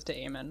apologize to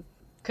Eamon,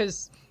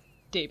 because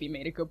Davy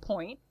made a good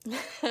point.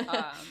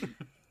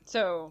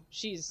 So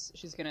she's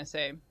gonna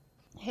say,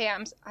 "Hey,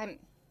 I'm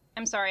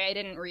sorry. I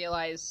didn't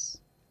realize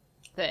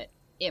that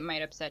it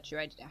might upset you.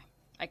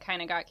 I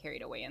kind of got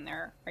carried away in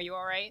there. Are you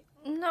all right?"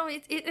 No,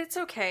 it's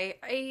okay.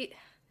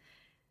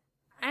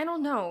 I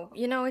don't know.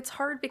 You know, it's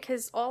hard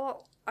because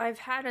all I've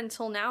had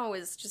until now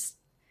is just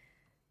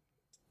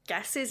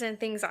guesses and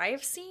things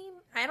I've seen.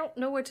 I don't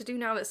know what to do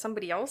now that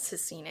somebody else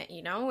has seen it,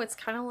 you know? It's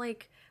kind of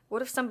like,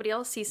 what if somebody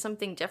else sees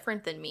something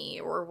different than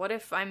me? Or what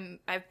if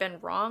I've been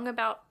wrong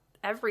about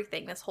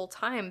everything this whole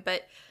time?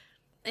 But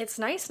it's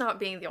nice not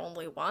being the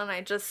only one.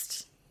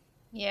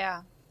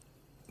 Yeah.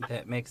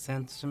 That makes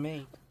sense to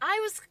me. I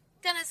was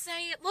gonna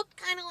say it looked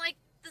kind of like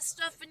the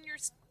stuff in your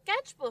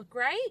sketchbook,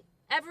 right?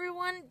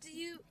 Everyone,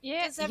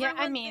 does everyone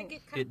I mean,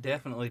 think It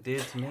definitely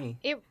did to me.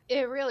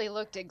 It really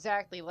looked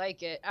exactly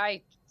like it.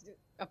 I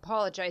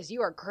apologize.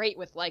 You are great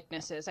with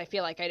likenesses. I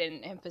feel like I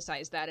didn't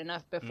emphasize that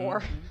enough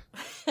before.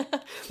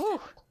 Mm-hmm.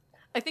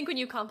 I think when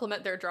you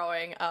compliment their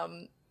drawing,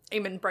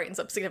 Eamon brightens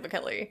up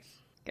significantly.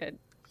 Good.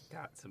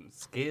 Got some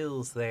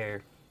skills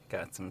there.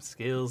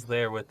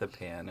 With the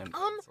pen and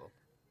pencil.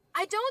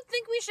 I don't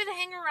think we should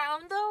hang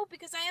around, though,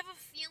 because I have a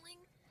feeling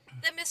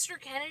that Mr.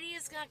 Kennedy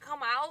is going to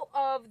come out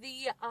of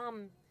the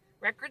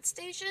record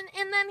station,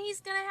 and then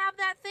he's going to have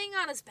that thing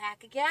on his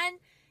back again.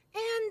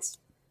 And,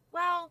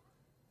 well,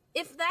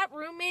 if that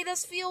room made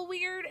us feel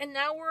weird, and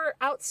now we're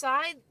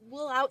outside,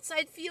 will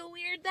outside feel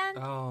weird then?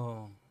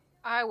 Oh.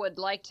 I would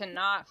like to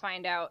not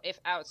find out if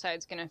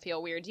outside's gonna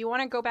feel weird. Do you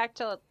want to go back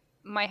to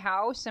my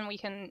house and we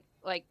can,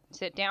 like,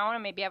 sit down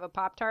and maybe have a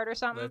Pop-Tart or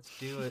something? Let's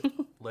do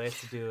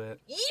it.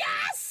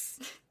 Yes!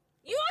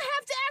 You don't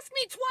have to ask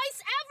me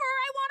twice ever!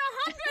 I want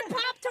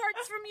 100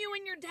 Pop-Tarts from you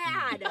and your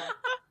dad!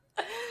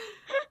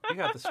 You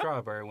got the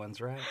strawberry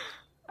ones, right?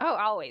 Oh,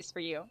 always for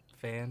you.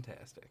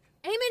 Fantastic.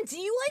 Eamon, do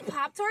you like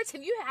Pop-Tarts?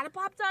 Have you had a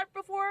Pop-Tart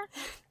before?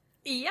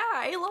 Yeah,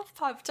 I love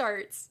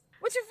Pop-Tarts.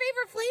 What's your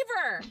favorite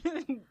flavor?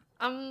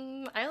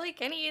 I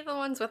like any of the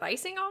ones with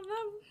icing on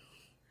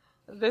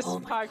them. This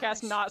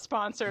podcast not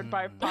sponsored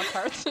by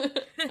Pop-Tarts.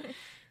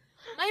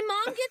 My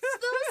mom gets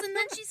those, and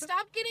then she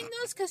stopped getting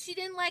those because she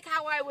didn't like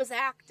how I was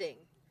acting.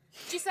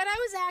 She said I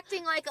was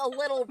acting like a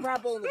little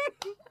rebel.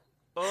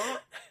 Oh.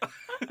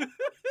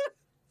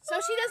 So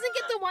she doesn't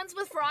get the ones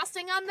with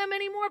frosting on them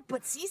anymore,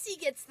 but Cece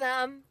gets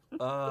them.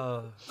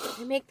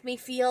 They make me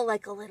feel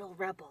like a little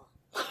rebel.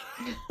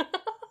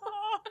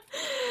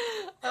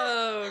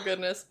 Oh,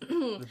 goodness.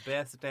 The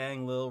best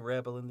dang little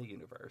rebel in the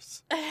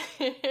universe.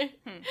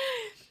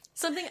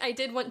 Something I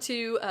did want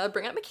to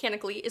bring up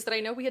mechanically is that I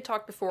know we had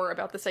talked before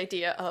about this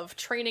idea of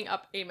training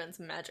up Eamon's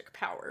magic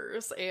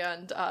powers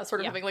and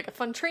sort of having like a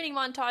fun training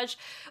montage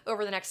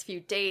over the next few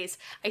days.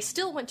 I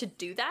still want to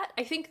do that.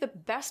 I think the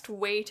best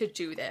way to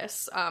do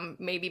this,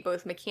 maybe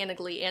both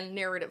mechanically and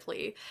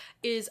narratively,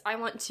 is I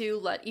want to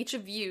let each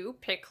of you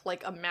pick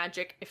like a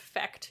magic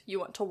effect you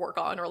want to work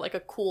on or like a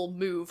cool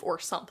move or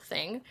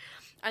something.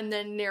 And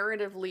then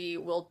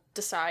narratively we'll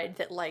decide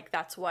that like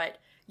that's what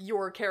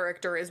your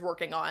character is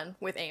working on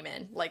with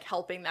Eamon, like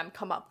helping them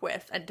come up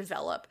with and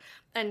develop.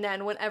 And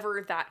then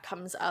whenever that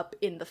comes up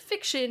in the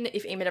fiction,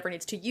 if Eamon ever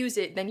needs to use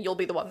it, then you'll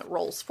be the one that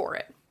rolls for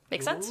it.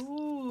 Make sense?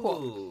 Ooh.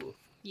 Cool.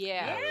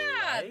 Yeah.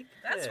 Yeah, like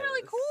that's this.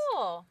 really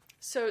cool.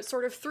 So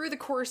sort of through the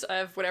course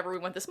of whatever we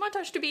want this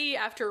montage to be,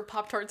 after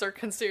Pop-Tarts are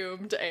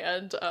consumed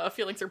and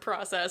feelings are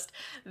processed,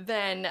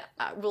 then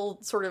we'll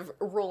sort of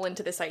roll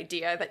into this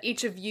idea that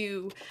each of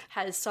you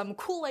has some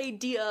cool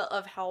idea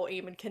of how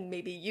Eamon can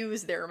maybe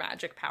use their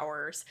magic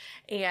powers,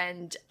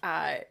 and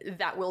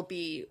that will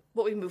be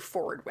what we move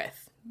forward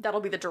with.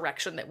 That'll be the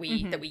direction that we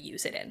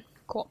use it in.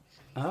 Cool.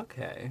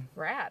 Okay.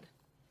 Rad.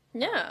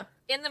 Yeah.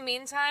 In the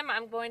meantime,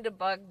 I'm going to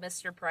bug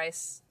Mr.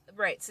 Price.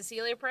 Right,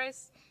 Cecilia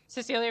Price?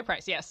 Cecilia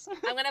Price, yes.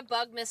 I'm going to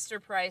bug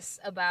Mr. Price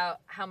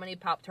about how many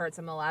Pop-Tarts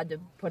I'm allowed to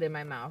put in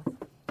my mouth.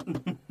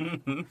 Okay.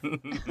 When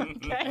we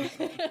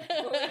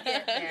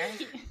get there.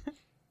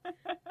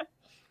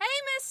 Hey,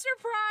 Mr.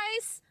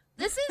 Price!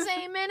 This is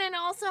Eamon, and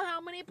also how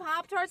many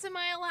Pop-Tarts am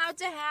I allowed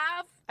to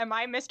have? Am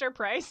I Mr.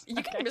 Price?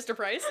 You can be Mr.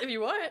 Price if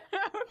you want.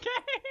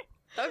 Okay.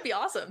 That would be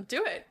awesome.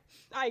 Do it.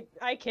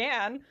 I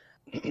can.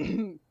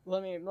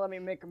 let me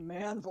make a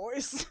man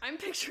voice. I'm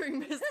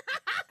picturing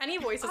any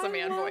voice is a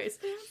man voice.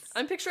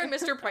 I'm picturing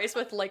Mr. Price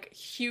with like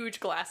huge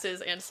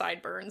glasses and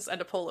sideburns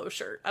and a polo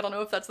shirt. I don't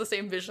know if that's the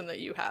same vision that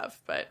you have,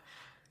 but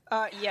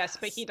Yes,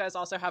 but he does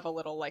also have a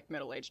little like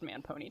middle-aged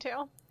man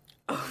ponytail.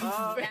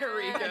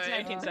 very It's good.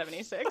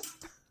 1976.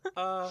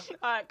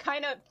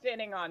 Kind of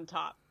thinning on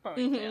top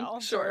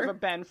ponytail. Sort sure. of a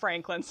Ben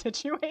Franklin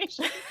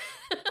situation.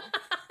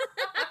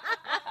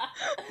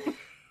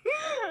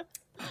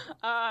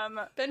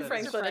 Ben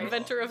Franklin,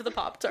 inventor of the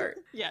Pop-Tart.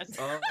 Yes,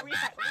 Oh. we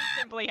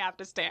simply have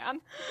to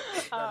stand.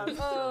 That is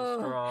so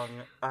strong.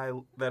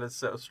 That is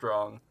so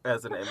strong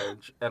as an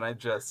image, and I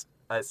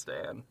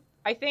stand.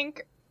 I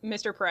think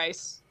Mr.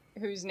 Price,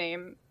 whose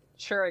name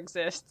sure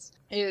exists,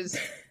 is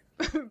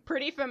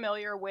pretty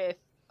familiar with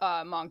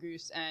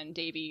Mongoose and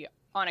Davy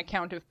on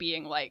account of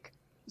being like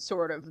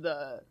sort of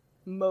the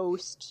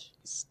most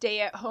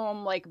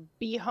stay-at-home, like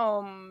be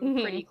home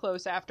pretty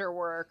close after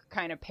work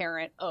kind of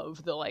parent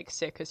of the like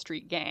Sitka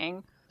Street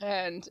gang.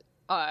 And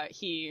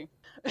he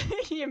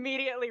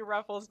immediately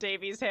ruffles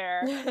Davy's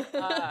hair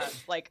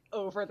like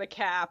over the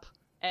cap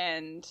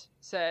and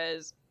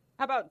says,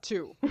 "How about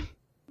 2?"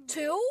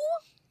 Two?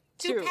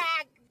 Two.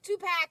 Two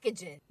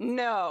packages.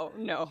 No.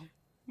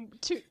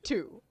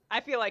 2. I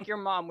feel like your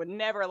mom would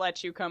never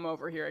let you come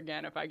over here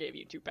again if I gave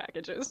you 2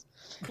 packages.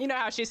 You know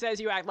how she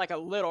says you act like a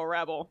little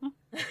rebel. Oh,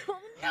 no,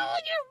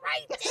 you're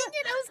right. Dang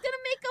it. I was going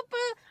to make up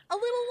a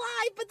little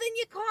lie, but then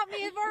you caught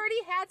me. I've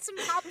already had some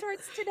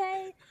Pop-Tarts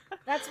today.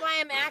 That's why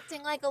I'm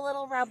acting like a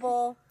little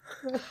rebel.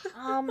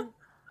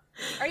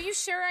 Are you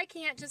sure I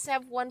can't just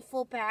have 1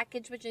 full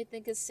package, which I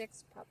think is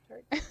 6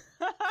 Pop-Tarts?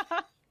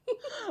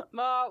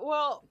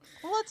 Well,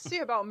 let's see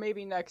about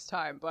maybe next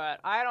time,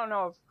 but I don't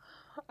know if...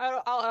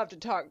 I'll have to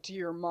talk to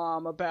your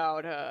mom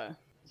about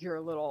your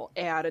little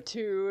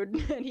attitude.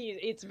 And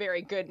it's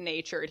very good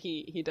natured.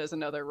 He does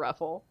another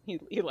ruffle.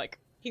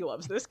 He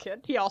loves this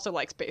kid. He also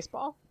likes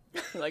baseball.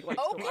 He likes to watch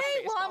Okay,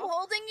 well, I'm baseball.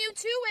 holding you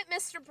to it,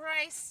 Mr.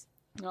 Price.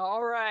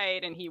 All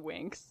right, and he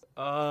winks.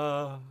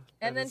 And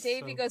that then is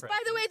Davy so goes, precious.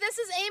 By the way, this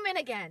is Eamon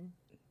again.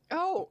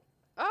 Oh,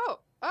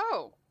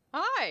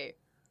 hi.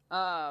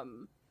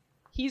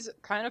 He's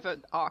kind of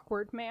an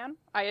awkward man,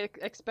 I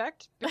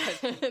expect, because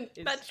he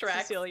That is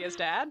tracks. Cecilia's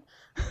dad.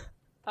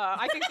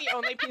 I think the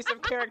only piece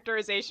of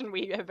characterization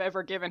we have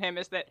ever given him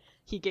is that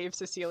he gave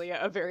Cecilia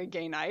a very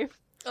gay knife.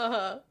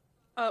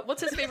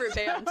 What's his favorite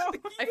band?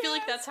 I feel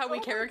like that's how we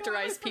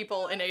characterize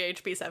people in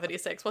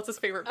AHB76. What's his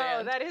favorite Oh,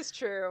 band? that is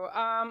true.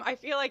 I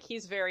feel like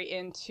he's very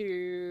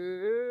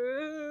into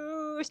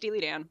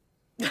Steely Dan.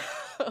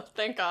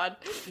 Thank God.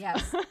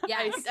 Yes.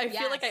 Yes. I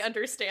feel like I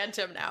understand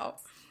him now.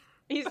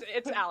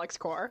 It's Alex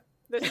Core.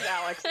 This is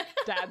Alex,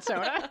 Dad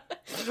Sona.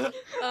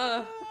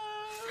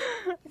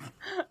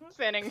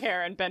 Thinning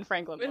hair and Ben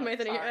Franklin. In my look,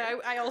 thinking,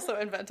 sorry. I also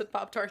invented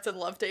Pop-Tarts and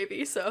love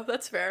Davy, so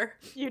that's fair.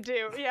 You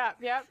do, yeah.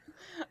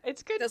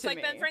 It's good just to like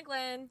me. Ben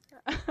Franklin.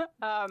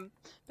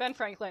 Ben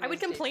Franklin. I would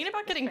is complain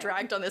about getting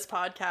dragged on this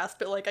podcast,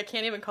 but like I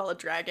can't even call it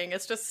dragging.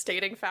 It's just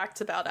stating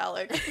facts about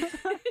Alex.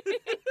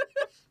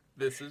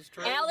 This is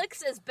true.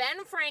 Alex is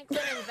Ben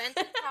Franklin,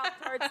 invented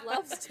Pop-Tarts,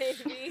 loves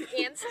Davy,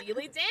 and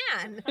Steely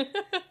Dan.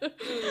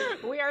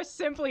 We are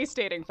simply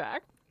stating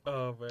fact.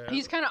 Oh man.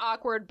 He's kind of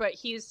awkward, but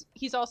he's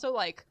also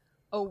like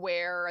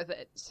aware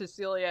that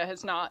Cecilia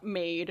has not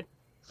made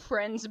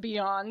friends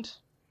beyond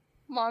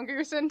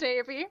Mongoose and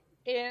Davy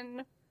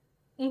in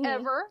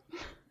ever.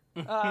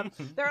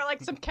 There are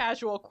like some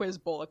casual quiz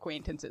bowl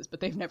acquaintances, but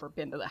they've never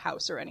been to the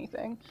house or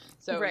anything.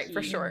 So Right, he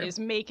for sure. is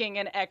making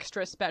an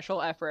extra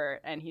special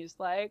effort, and he's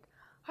like,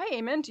 "Hi,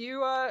 Eamon, do you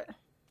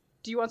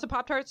want some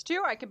Pop-Tarts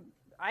too?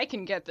 I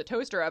can get the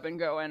toaster oven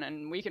going,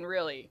 and we can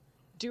really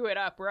do it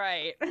up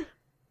right."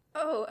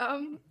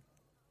 Oh,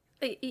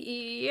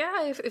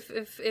 yeah,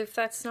 if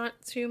that's not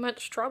too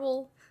much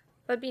trouble,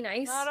 that'd be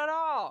nice. Not at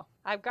all.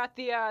 I've got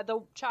the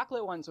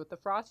chocolate ones with the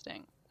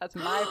frosting. That's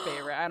my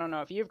favorite. I don't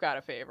know if you've got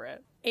a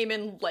favorite.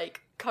 Eamon,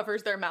 like,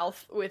 covers their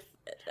mouth with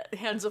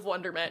hands of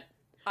wonderment,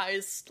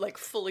 eyes, like,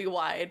 fully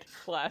wide.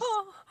 Bless.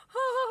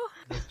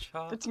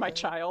 The That's my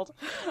child.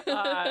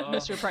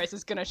 Mr. Price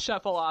is gonna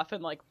shuffle off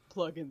and like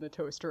plug in the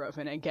toaster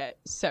oven and get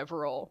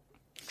several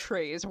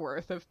trays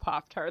worth of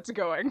Pop-Tarts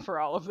going for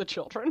all of the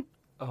children.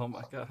 Oh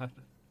my god.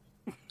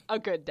 A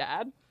good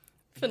dad.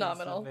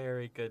 Phenomenal. He's a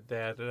very good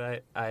dad,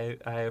 and I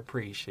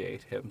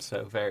appreciate him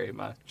so very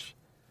much.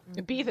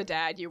 Be the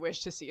dad you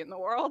wish to see in the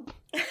world.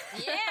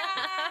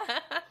 Yeah.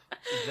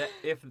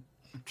 If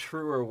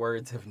truer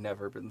words have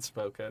never been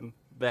spoken,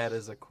 that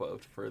is a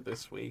quote for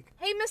this week.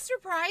 Hey,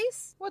 Mr.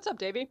 Price, What's up,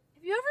 Davy?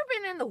 have you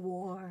ever been in the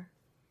war?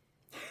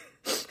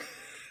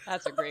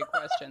 That's a great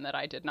question that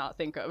I did not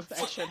think of.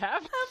 I should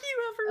have. Have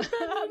you ever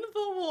been in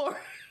the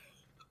war?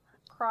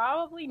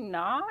 Probably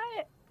not.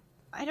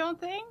 I don't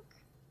think.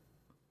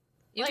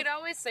 You could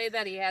always say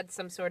that he had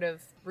some sort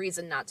of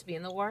reason not to be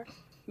in the war.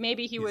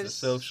 Maybe he He's was a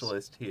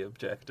socialist, he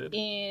objected.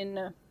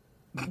 in.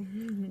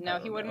 No,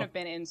 he wouldn't have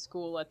been in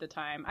school at the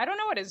time. I don't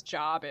know what his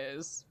job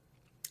is.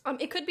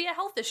 It could be a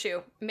health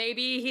issue.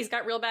 Maybe he's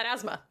got real bad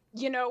asthma.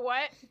 You know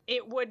what?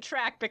 It would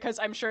track because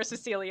I'm sure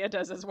Cecilia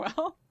does as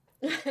well.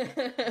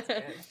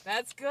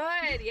 That's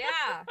good,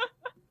 yeah.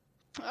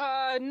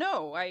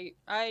 No,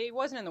 I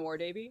wasn't in the war,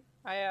 Davy.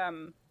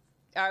 I'm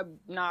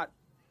not.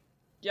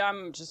 Yeah,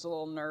 I'm just a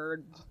little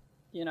nerd.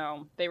 You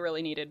know, they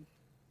really needed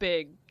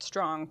big,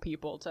 strong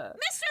people to.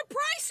 Mr.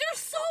 Price, you're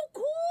so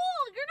cool!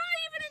 You're not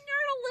even a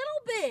nerd a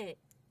little bit!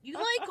 You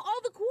like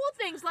all the cool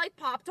things like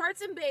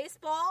Pop-Tarts and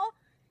baseball,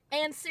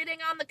 and sitting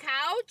on the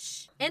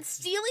couch, and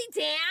Steely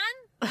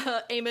Dan,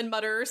 Eamon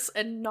mutters,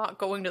 and not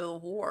going to the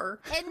war.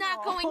 and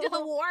not going to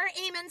the war,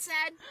 Eamon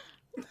said.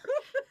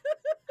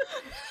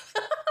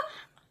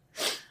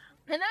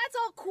 And that's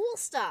all cool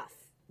stuff.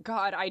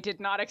 God, I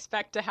did not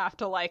expect to have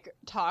to, like,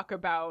 talk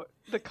about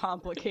the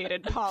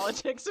complicated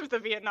politics of the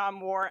Vietnam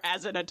War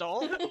as an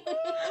adult.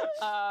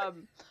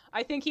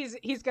 I think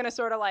he's gonna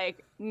sort of,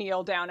 like,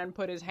 kneel down and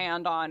put his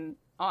hand on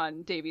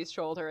Davy's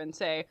shoulder and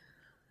say,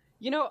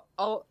 you know,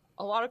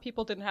 a lot of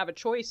people didn't have a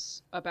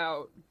choice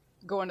about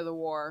going to the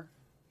war.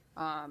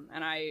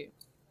 And I,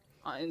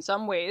 in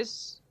some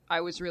ways,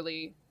 I was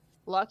really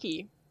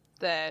lucky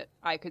that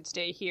I could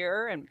stay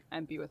here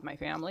and be with my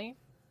family.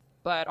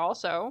 But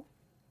also,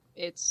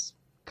 it's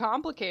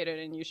complicated,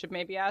 and you should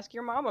maybe ask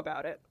your mom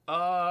about it.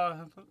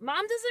 Mom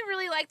doesn't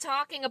really like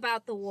talking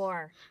about the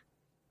war.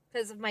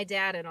 Because of my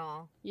dad and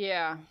all.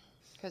 Yeah,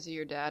 because of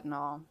your dad and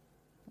all.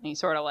 And he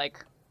sort of,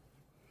 like,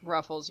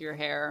 ruffles your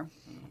hair.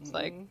 It's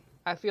like,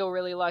 I feel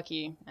really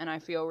lucky, and I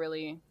feel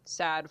really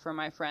sad for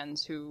my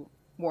friends who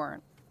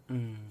weren't.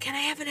 Can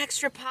I have an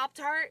extra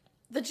Pop-Tart?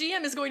 The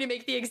GM is going to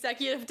make the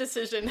executive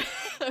decision.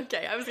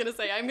 Okay, I was going to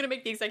say, I'm going to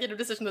make the executive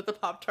decision that the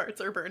Pop-Tarts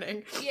are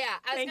burning. Yeah,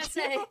 I was Thank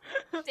going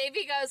to say,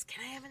 Davey goes,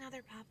 can I have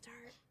another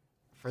Pop-Tart?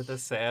 For the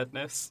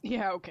sadness.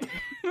 Yeah, okay.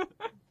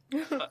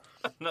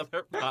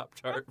 Another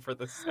Pop-Tart for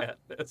the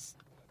sadness.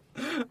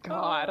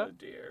 God. Oh,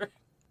 dear.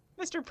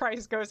 Mr.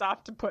 Price goes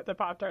off to put the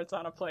Pop-Tarts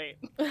on a plate.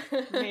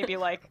 Maybe,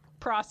 like,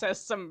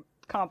 process some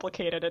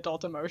complicated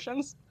adult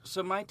emotions.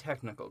 So my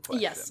technical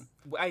question. Yes.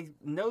 I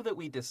know that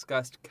we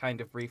discussed kind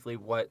of briefly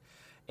what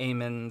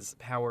Eamon's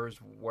powers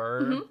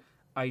were. Mm-hmm.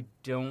 I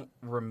don't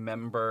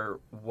remember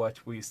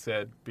what we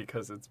said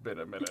because it's been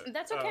a minute.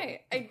 That's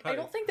okay. I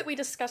don't think that we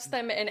discussed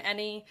them in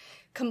any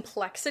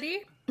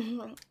complexity.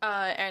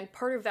 And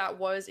part of that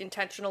was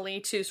intentionally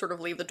to sort of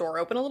leave the door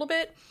open a little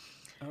bit.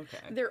 Okay.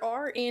 There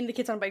are in the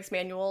Kids on Bikes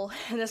manual,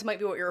 and this might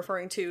be what you're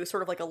referring to,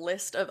 sort of like a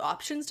list of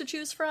options to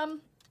choose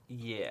from.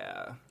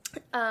 Yeah.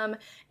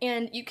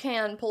 And you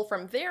can pull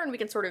from there and we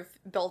can sort of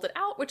build it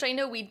out, which I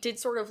know we did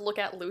sort of look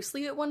at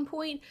loosely at one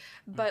point,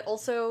 but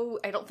also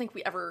I don't think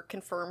we ever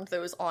confirmed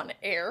those on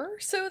air,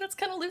 so that's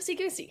kind of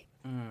loosey-goosey.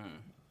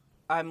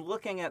 I'm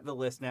looking at the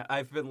list now.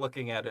 I've been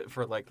looking at it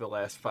for like the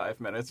last 5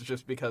 minutes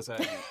just because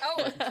I'm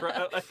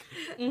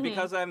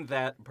because I'm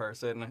that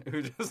person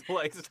who just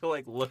likes to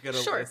like look at a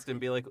Sure. list and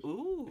be like,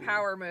 ooh.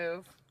 Power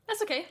move.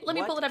 That's okay. Let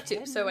me What pull it up too,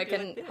 can so we I do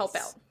can with help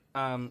this?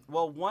 out.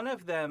 Well, one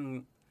of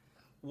them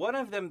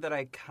that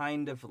I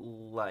kind of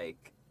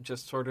like,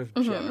 just sort of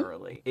Mm-hmm.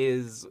 generally,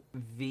 is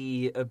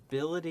the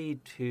ability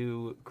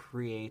to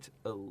create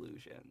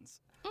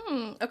illusions.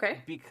 Okay.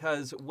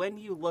 Because when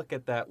you look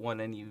at that one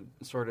and you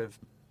sort of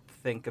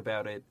think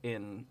about it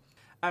in,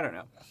 I don't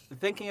know,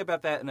 thinking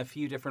about that in a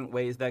few different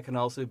ways, that can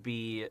also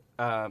be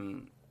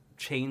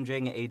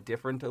changing a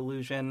different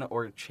illusion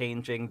or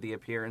changing the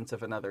appearance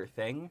of another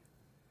thing.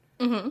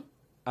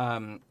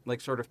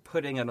 Like sort of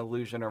putting an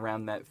illusion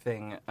around that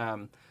thing.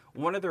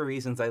 one of the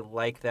reasons I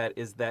like that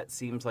is that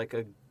seems like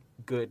a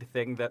good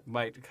thing that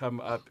might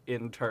come up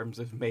in terms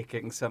of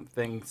making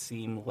something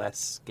seem less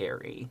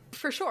scary.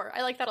 For sure.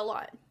 I like that a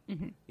lot.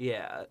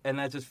 Yeah, and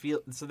that just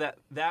so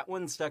that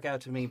one stuck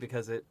out to me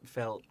because it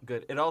felt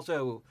good. It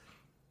also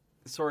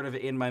sort of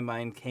in my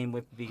mind came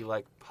with the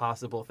like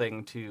possible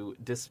thing to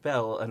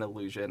dispel an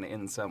illusion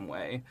in some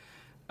way.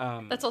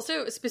 That's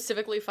also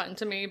specifically fun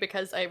to me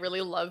because I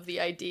really love the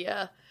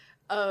idea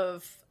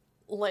of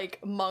like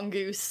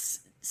Mongoose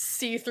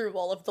see through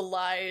all of the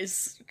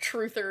lies,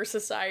 truther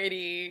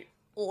society,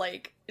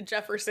 like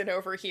Jefferson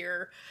over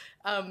here,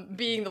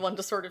 being the one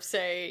to sort of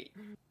say,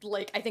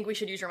 like, I think we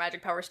should use your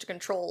magic powers to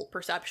control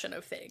perception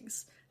of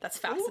things. That's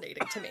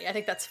fascinating to me. I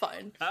think that's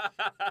fun.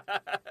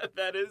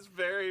 That is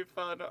very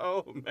fun.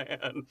 Oh,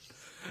 man.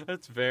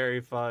 That's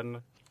very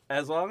fun.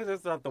 As long as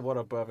it's not the one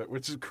above it,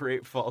 which is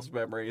create false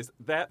memories,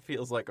 that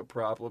feels like a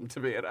problem to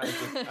me, and I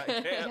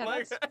can't. Yeah,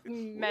 like, that's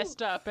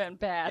messed up and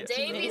bad. to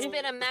me. Davey's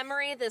been a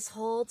memory this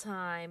whole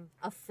time.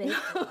 A fake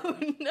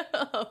one.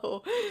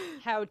 No.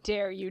 How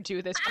dare you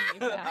do this to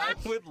me, I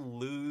Val? would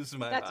lose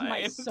my That's mind.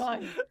 my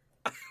son.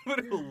 I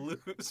would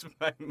lose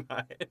my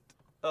mind.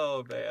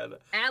 Oh, man.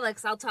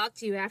 Alex, I'll talk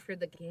to you after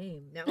the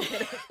game. No.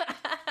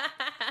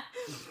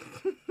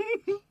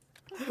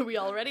 We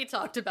already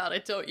talked about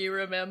it, don't you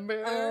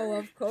remember? Oh,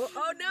 of course.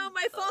 Oh no,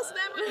 my false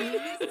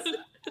memories.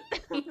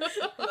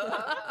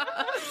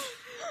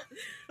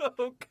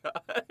 Oh,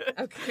 God.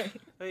 Okay.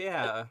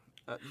 Yeah.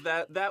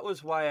 That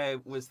was why I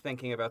was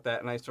thinking about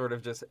that, and I sort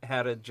of just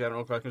had a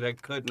general question. I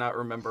could not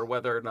remember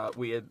whether or not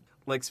we had,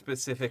 like,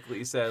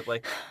 specifically said,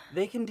 like,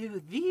 they can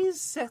do these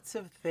sets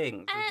of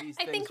things. or these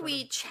I think things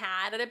we sort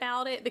chatted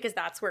about it because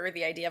that's where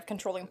the idea of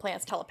controlling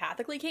plants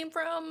telepathically came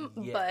from.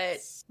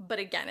 Yes. But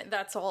again,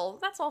 that's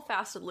all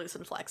fast and loose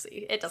and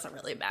flexy. It doesn't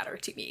really matter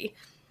to me.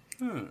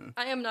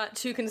 I am not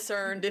too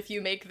concerned if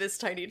you make this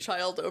tiny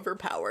child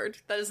overpowered.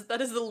 That is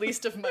the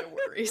least of my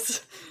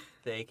worries.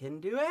 They can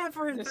do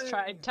everything. This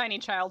tiny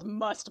child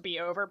must be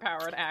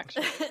overpowered,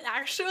 actually.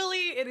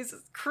 Actually, it is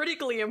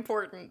critically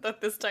important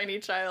that this tiny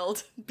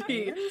child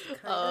be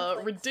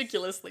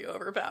ridiculously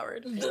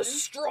overpowered. The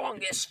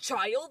strongest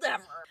child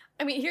ever.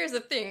 I mean, here's the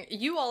thing.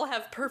 You all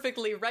have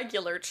perfectly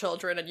regular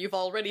children, and you've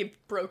already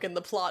broken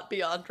the plot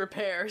beyond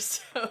repair,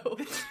 so... Oh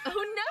no!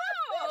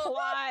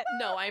 Plot.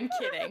 No, I'm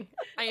kidding.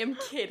 I am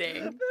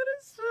kidding. That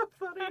is so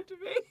funny to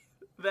me.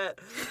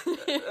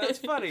 That's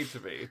funny to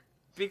me.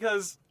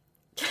 Because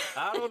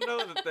I don't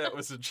know that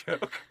was a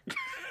joke.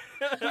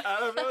 I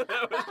don't know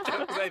that was a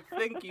joke, 'cause I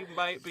think you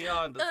might be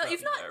on to something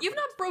You've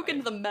not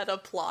broken the meta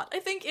plot.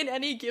 I think in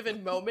any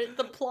given moment,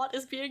 the plot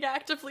is being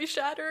actively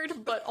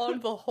shattered, but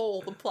on the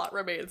whole, the plot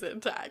remains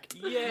intact.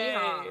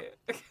 Yay!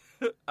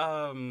 We're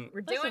doing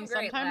Listen, great,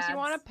 sometimes you lads.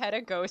 want to pet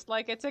a ghost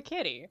like it's a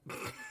kitty.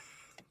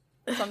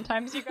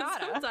 Sometimes you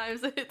gotta.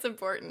 Sometimes it's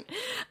important.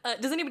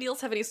 Does anybody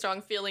else have any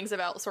strong feelings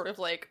about sort of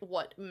like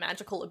what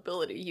magical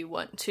ability you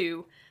want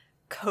to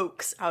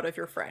coax out of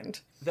your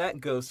friend?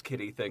 That ghost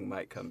kitty thing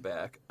might come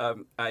back.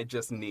 I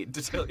just need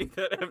to tell you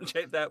that,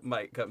 MJ, that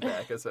might come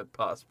back as a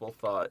possible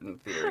thought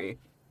and theory.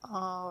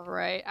 All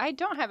right. I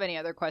don't have any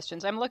other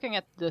questions. I'm looking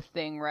at the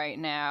thing right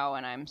now,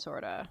 and I'm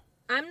sort of...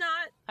 I'm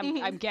not.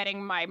 I'm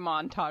getting my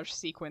montage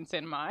sequence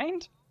in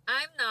mind.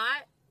 I'm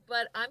not.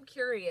 But I'm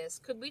curious.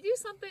 Could we do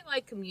something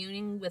like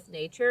communing with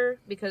nature?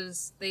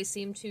 Because they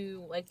seem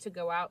to like to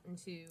go out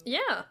into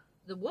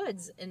the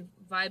woods and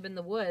vibe in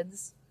the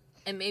woods.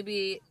 And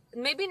maybe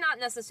not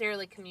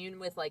necessarily commune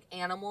with like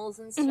animals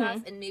and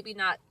stuff, and maybe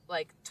not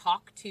like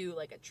talk to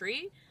like a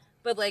tree,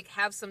 but like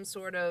have some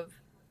sort of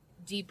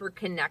deeper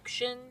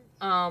connection.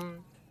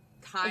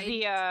 Tied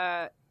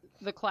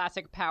The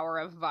classic power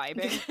of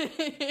vibing.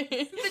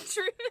 the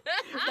tree.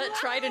 That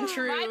tried and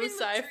true Vibing with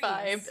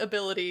sci-fi trees.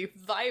 ability,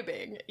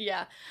 vibing.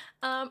 Yeah.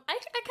 I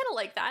kind of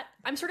like that.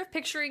 I'm sort of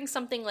picturing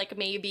something like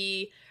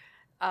maybe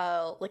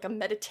like a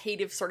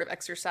meditative sort of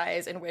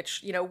exercise in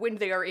which, you know, when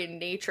they are in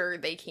nature,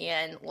 they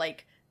can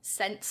like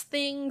sense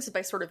things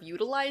by sort of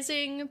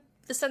utilizing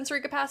the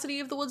sensory capacity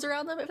of the woods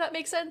around them, if that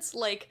makes sense.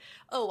 Like,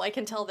 oh, I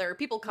can tell there are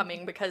people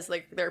coming because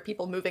like there are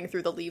people moving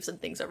through the leaves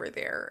and things over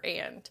there,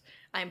 and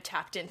I'm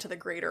tapped into the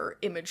greater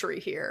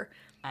imagery here.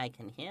 I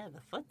can hear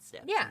the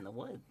footsteps Yeah. in the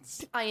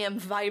woods. I am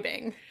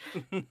vibing,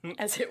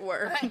 as it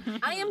were.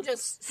 I am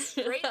just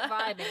straight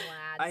vibing,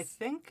 lads. I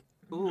think...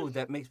 Ooh,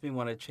 that makes me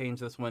want to change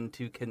this one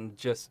to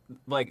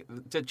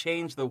to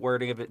change the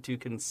wording of it to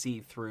can see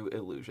through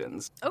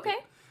illusions. Okay.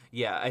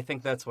 Yeah, I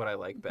think that's what I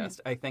like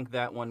best. I think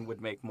that one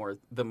would make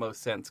the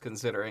most sense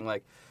considering,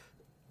 like,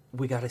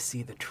 we gotta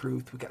see the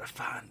truth. We gotta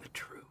find the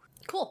truth.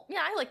 Cool.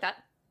 Yeah, I like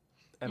that.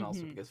 And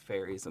also because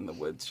fairies in the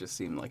woods just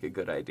seem like a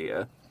good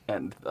idea.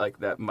 And, like,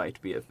 that might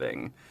be a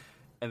thing.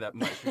 And that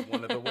might be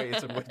one of the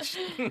ways in which...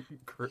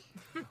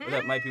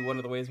 that might be one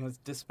of the ways in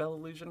which Dispel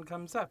Illusion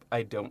comes up.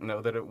 I don't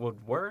know that it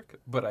would work,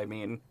 but I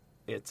mean...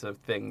 it's a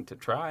thing to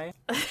try.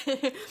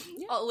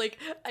 Like,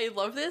 I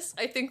love this.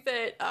 I think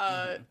that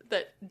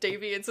that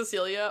Davy and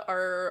Cecilia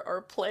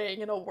are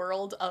playing in a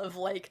world of,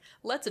 like,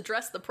 let's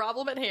address the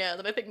problem at hand.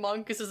 And I think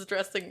Mongoose is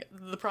addressing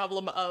the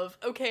problem of,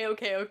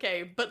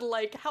 okay, but,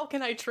 like, how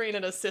can I train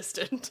an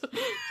assistant?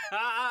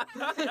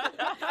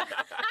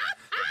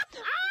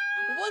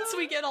 Once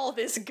we get all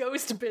this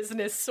ghost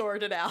business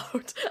sorted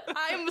out,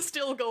 I'm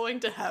still going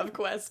to have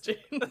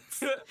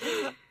questions.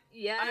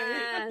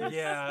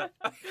 Yeah.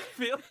 I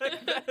feel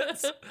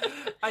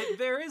like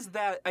there is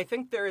that. I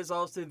think there is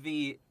also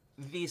the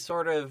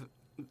sort of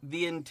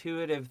the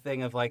intuitive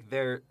thing of, like,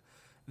 there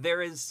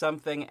is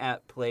something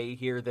at play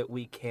here that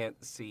we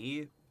can't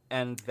see,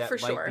 and that For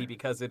might sure. be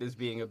because it is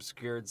being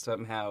obscured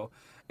somehow.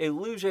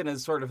 Illusion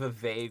is sort of a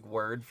vague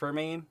word for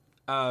me.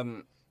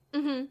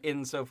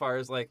 Insofar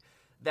as, like,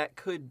 that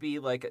could be,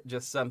 like,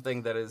 just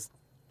something that is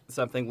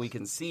something we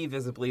can see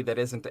visibly that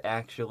isn't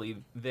actually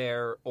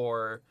there,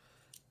 or,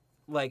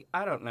 like,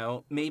 I don't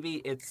know,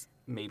 maybe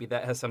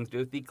that has something to do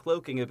with the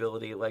cloaking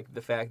ability, like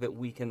the fact that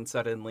we can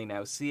suddenly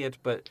now see it,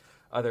 but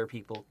other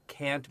people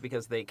can't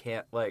because they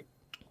can't, like,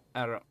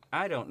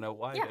 I don't know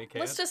why they can't.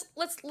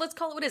 Let's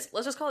call it what it is.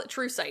 Let's just call it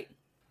true sight.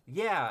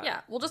 Yeah.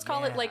 Yeah, we'll just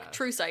call it, like,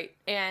 true sight,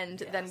 and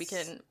then we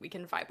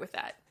can vibe with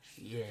that.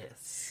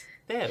 Yes.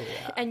 There we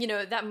are. And, you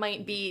know, that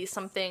might be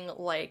something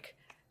like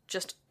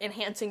just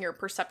enhancing your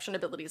perception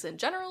abilities in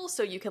general,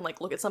 so you can,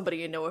 like, look at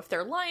somebody and know if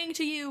they're lying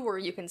to you, or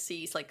you can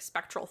see, like,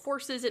 spectral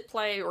forces at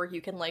play, or you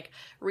can, like,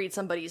 read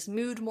somebody's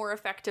mood more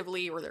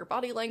effectively or their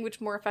body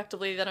language more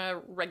effectively than a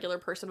regular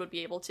person would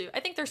be able to. I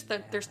think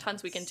there's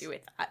tons we can do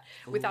with that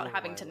without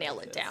having to nail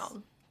it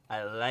down.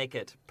 I like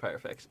it.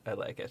 Perfect. I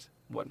like it.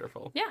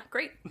 Wonderful. Yeah,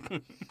 great.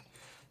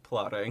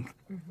 Plotting.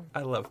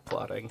 I love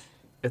plotting.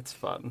 It's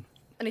fun.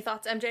 Any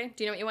thoughts, MJ?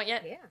 Do you know what you want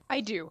yet? Yeah. I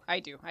do.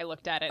 I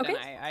looked at it, Okay.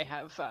 and I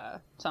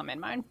have some in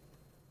mind.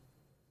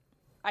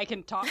 I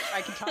can talk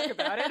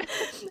about it.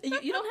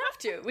 You don't have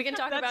to. We can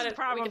talk about it. We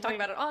probably- can talk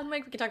about it on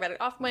mic. We can talk about it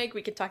off mic.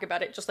 We can talk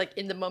about it just, like,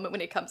 in the moment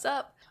when it comes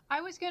up.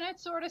 I was gonna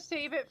sort of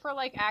save it for,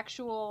 like,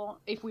 actual,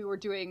 if we were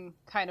doing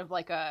kind of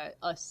like a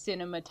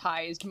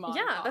cinematized montage.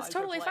 Yeah, that's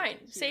totally of, like,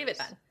 fine. Save it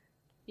then.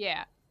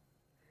 Yeah.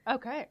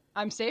 Okay,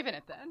 I'm saving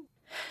it then.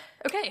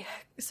 Okay,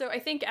 so I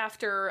think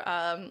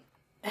after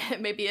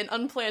maybe an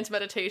unplanned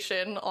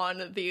meditation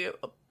on the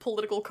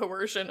political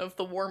coercion of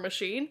the war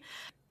machine,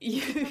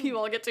 you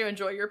all get to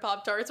enjoy your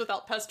Pop-Tarts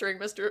without pestering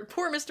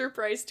poor Mr.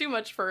 Price too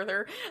much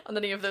further on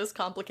any of those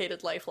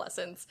complicated life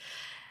lessons.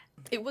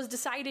 It was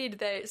decided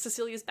that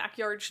Cecilia's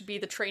backyard should be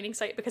the training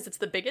site because it's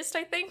the biggest,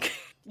 I think.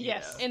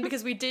 Yes. And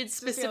because we did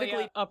specifically...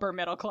 Cecilia, upper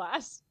middle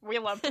class. We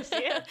love to see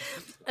it.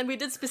 And we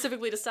did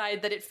specifically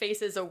decide that it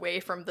faces away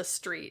from the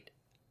street,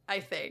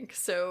 I think.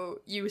 So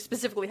you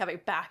specifically have a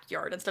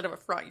backyard instead of a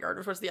front yard,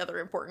 which was the other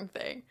important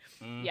thing.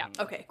 Yeah.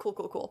 Okay,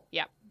 cool.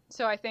 Yeah.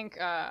 So I think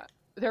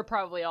they're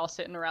probably all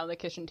sitting around the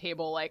kitchen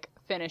table, like,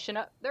 finishing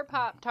up their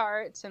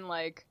Pop-Tarts and,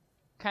 like,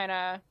 kind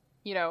of,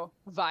 you know,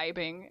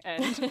 vibing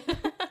and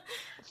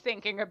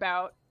thinking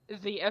about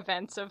the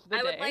events of the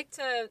day. I would like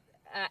to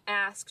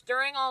ask,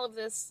 during all of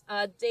this,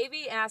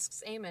 Davy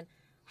asks Eamon,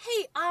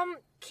 hey,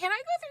 can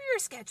I go through your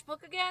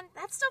sketchbook again?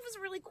 That stuff is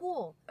really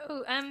cool.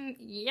 Oh,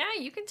 yeah,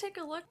 you can take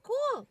a look.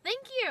 Cool,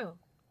 thank you.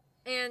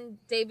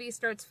 And Davy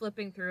starts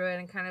flipping through it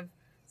and kind of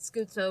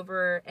scoots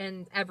over,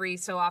 and every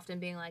so often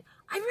being like,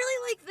 I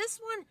really like this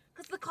one,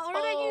 because the color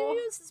that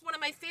you use is one of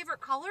my favorite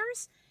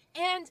colors.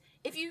 And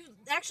if you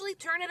actually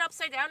turn it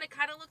upside down, it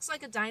kind of looks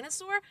like a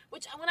dinosaur,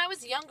 which when I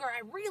was younger,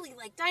 I really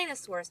liked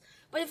dinosaurs.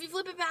 But if you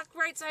flip it back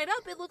right side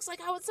up, it looks like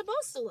how it's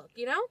supposed to look,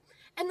 you know?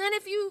 And then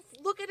if you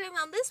look at it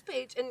on this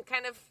page and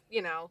kind of,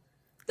 you know,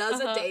 does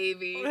a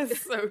Davy.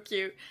 That's so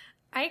cute.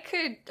 I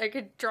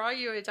could draw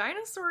you a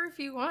dinosaur if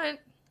you want.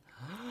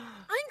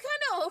 I'm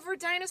kind of over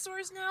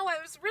dinosaurs now. I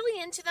was really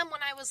into them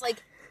when I was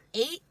like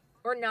 8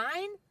 or 9.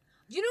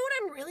 You know what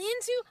I'm really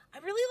into? I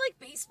really like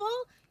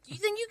baseball. Do you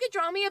think you could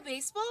draw me a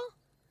baseball?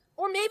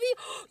 Or maybe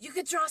you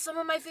could draw some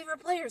of my favorite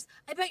players.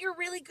 I bet you're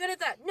really good at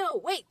that. No,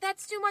 wait,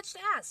 that's too much to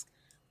ask.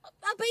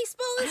 A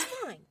baseball is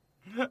fine.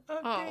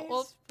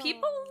 Well,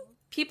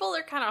 people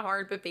are kind of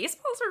hard, but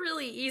baseballs are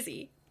really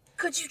easy.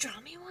 Could you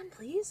draw me one,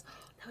 please?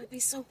 That would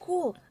be so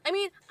cool. I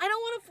mean, I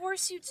don't want to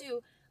force you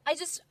to. I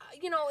just,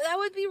 you know, that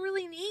would be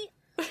really neat.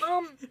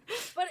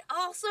 But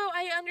also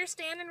I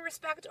understand and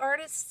respect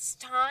artists'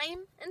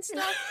 time and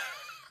stuff.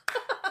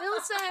 Bill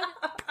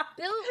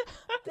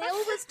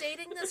was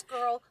dating this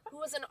girl who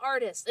was an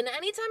artist, and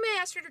anytime I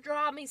asked her to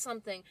draw me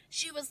something,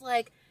 she was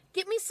like,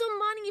 get me some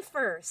money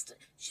first.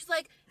 She's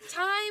like,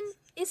 time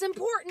is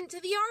important to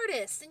the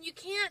artist, and you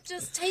can't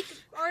just take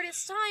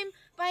artists' time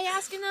by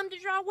asking them to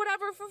draw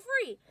whatever for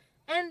free.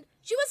 And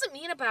she wasn't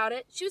mean about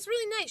it. She was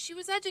really nice. She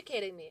was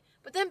educating me.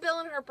 But then Bill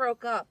and her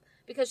broke up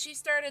because she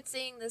started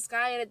seeing this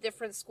guy at a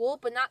different school,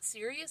 but not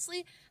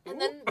seriously. And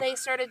then they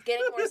started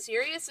getting more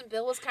serious, and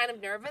Bill was kind of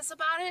nervous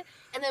about it.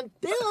 And then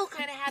Bill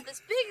kind of had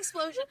this big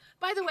explosion.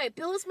 By the way,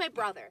 Bill is my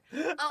brother.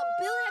 Bill had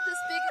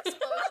this big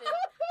explosion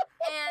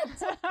And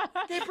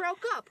they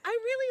broke up. I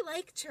really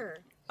liked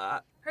her.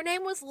 Her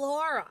name was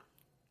Laura.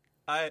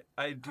 I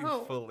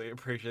do fully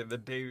appreciate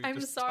that Davey I'm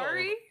just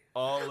sorry?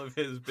 told all of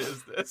his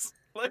business.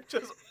 Like,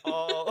 just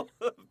all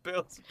of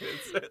Bill's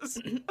business.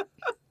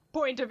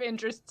 Point of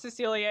interest,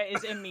 Cecilia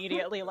is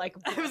immediately like...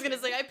 I was gonna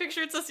say, I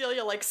pictured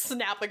Cecilia, like,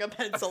 snapping a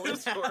pencil in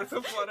Sort half.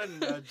 of want to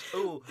nudge.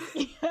 Ooh.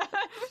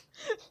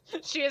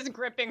 She is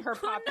gripping her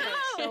pop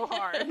so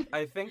hard.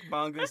 I think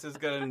Mongoose is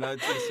going to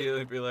nudge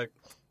Cecilia and be like,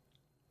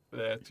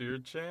 that's your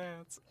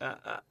chance.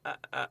 That's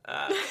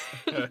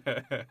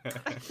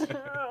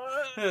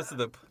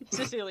the...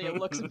 Cecilia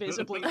looks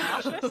visibly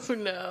nauseous. Oh,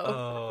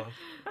 no.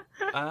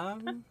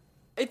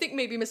 I think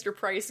maybe Mr.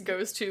 Price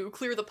goes to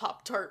clear the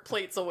Pop-Tart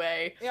plates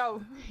away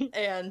Yo,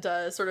 and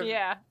sort of...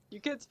 yeah. You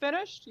kids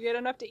finished? You get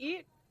enough to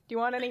eat? Do you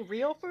want any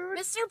real food?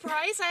 Mr.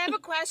 Price, I have a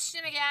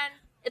question again.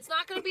 It's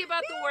not going to be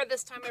about the war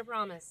this time, I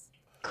promise.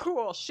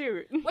 Cool,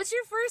 shoot. What's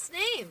your first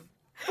name?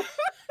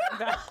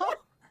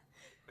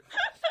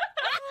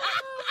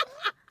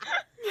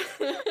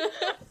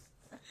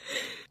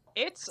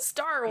 It's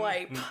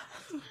Starwipe.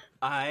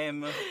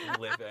 I'm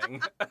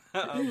living.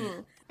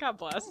 God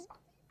bless.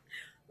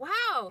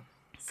 Wow.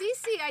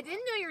 Cece, I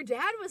didn't know your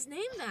dad was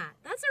named that.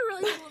 That's a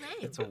really cool name.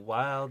 It's a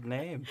wild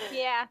name.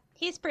 Yeah,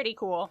 he's pretty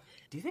cool.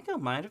 Do you think he'll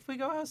mind if we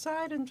go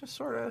outside and just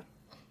sort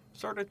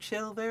of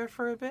chill there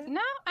for a bit?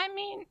 No, I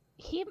mean,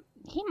 he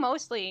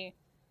mostly,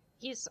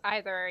 he's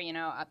either,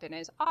 up in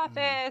his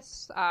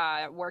office,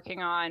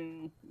 working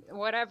on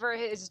whatever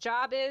his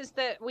job is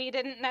that we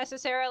didn't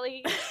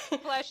necessarily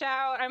flesh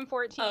out. I'm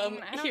 14.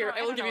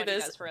 I will give you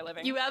this. For a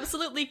living. You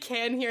absolutely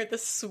can hear the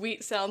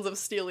sweet sounds of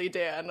Steely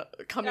Dan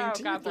coming to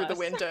you God through the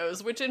bless.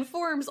 windows, which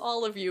informs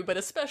all of you, but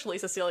especially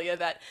Cecilia,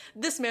 that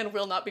this man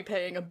will not be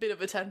paying a bit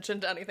of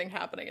attention to anything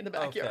happening in the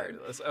backyard.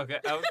 Fabulous. Okay,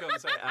 I was going to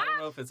say, I don't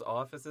know if his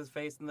office is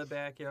facing the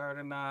backyard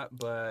or not,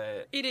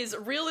 but... It is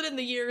reel it in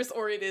the years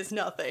or it is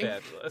nothing.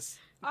 Fabulous.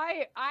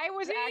 I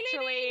was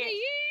actually...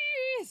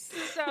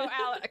 So,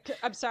 Alec,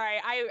 I'm sorry.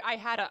 I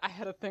had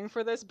a thing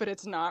for this, but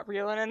it's not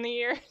reeling in the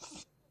ears.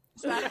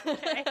 Is that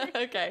okay?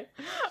 Okay.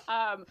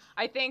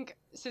 I think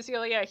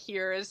Cecilia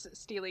hears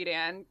Steely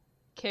Dan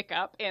kick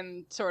up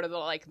in sort of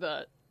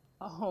the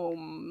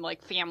home,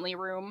 family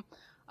room.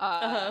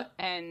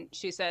 And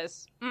she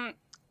says,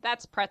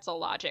 that's pretzel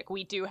logic.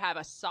 We do have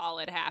a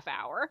solid half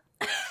hour.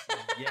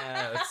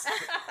 Yes.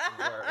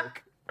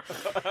 Work.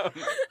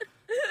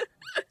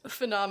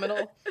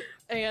 Phenomenal.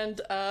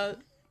 And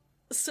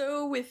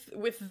so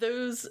with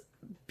those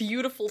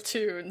beautiful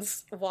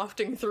tunes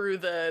wafting through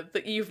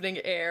the evening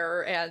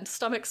air and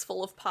stomachs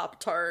full of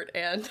Pop-Tart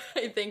and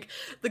I think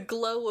the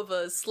glow of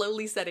a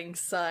slowly setting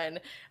sun,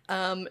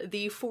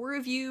 the four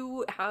of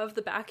you have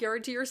the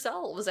backyard to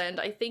yourselves, and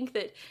I think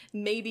that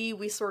maybe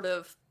we sort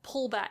of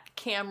pull back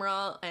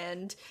camera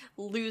and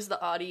lose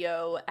the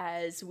audio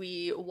as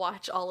we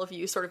watch all of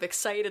you sort of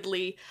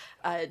excitedly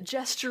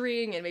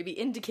gesturing and maybe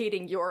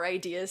indicating your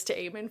ideas to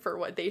Eamon for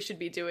what they should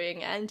be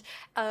doing, and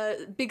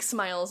big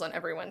smiles on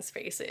everyone's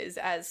faces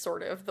as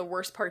sort of the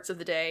worst parts of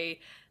the day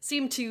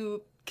seem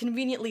to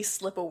conveniently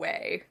slip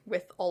away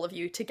with all of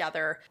you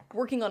together,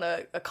 working on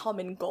a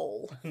common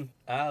goal.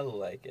 I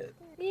like it.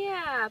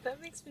 Yeah, that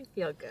makes me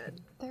feel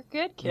good. They're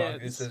good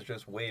Mongoose kids. is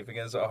just waving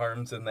his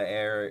arms in the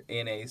air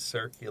in a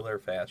circular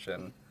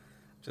fashion,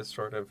 just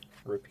sort of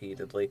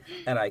repeatedly.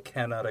 And I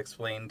cannot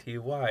explain to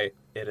you why.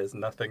 It has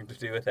nothing to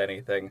do with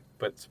anything,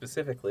 but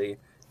specifically...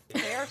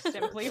 They are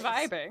simply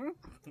vibing.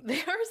 They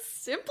are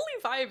simply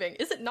vibing.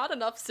 Is it not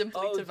enough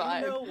simply to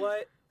vibe? You know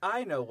what?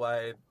 I know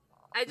why.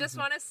 I just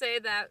want to say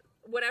that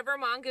whatever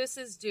Mongoose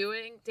is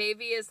doing,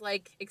 Davy is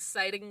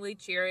excitingly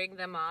cheering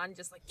them on,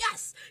 just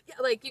yes, yeah,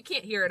 you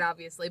can't hear it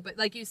obviously,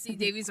 but you see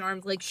Davy's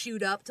arms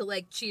shoot up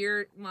to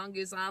cheer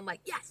Mongoose on,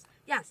 yes,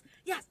 yes,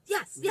 yes,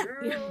 yes,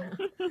 yeah.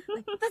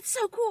 That's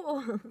so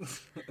cool.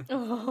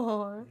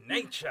 Oh.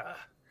 Nature.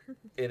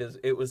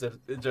 It was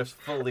just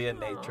fully a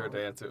nature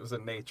dance. It was a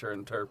nature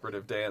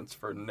interpretive dance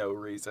for no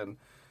reason.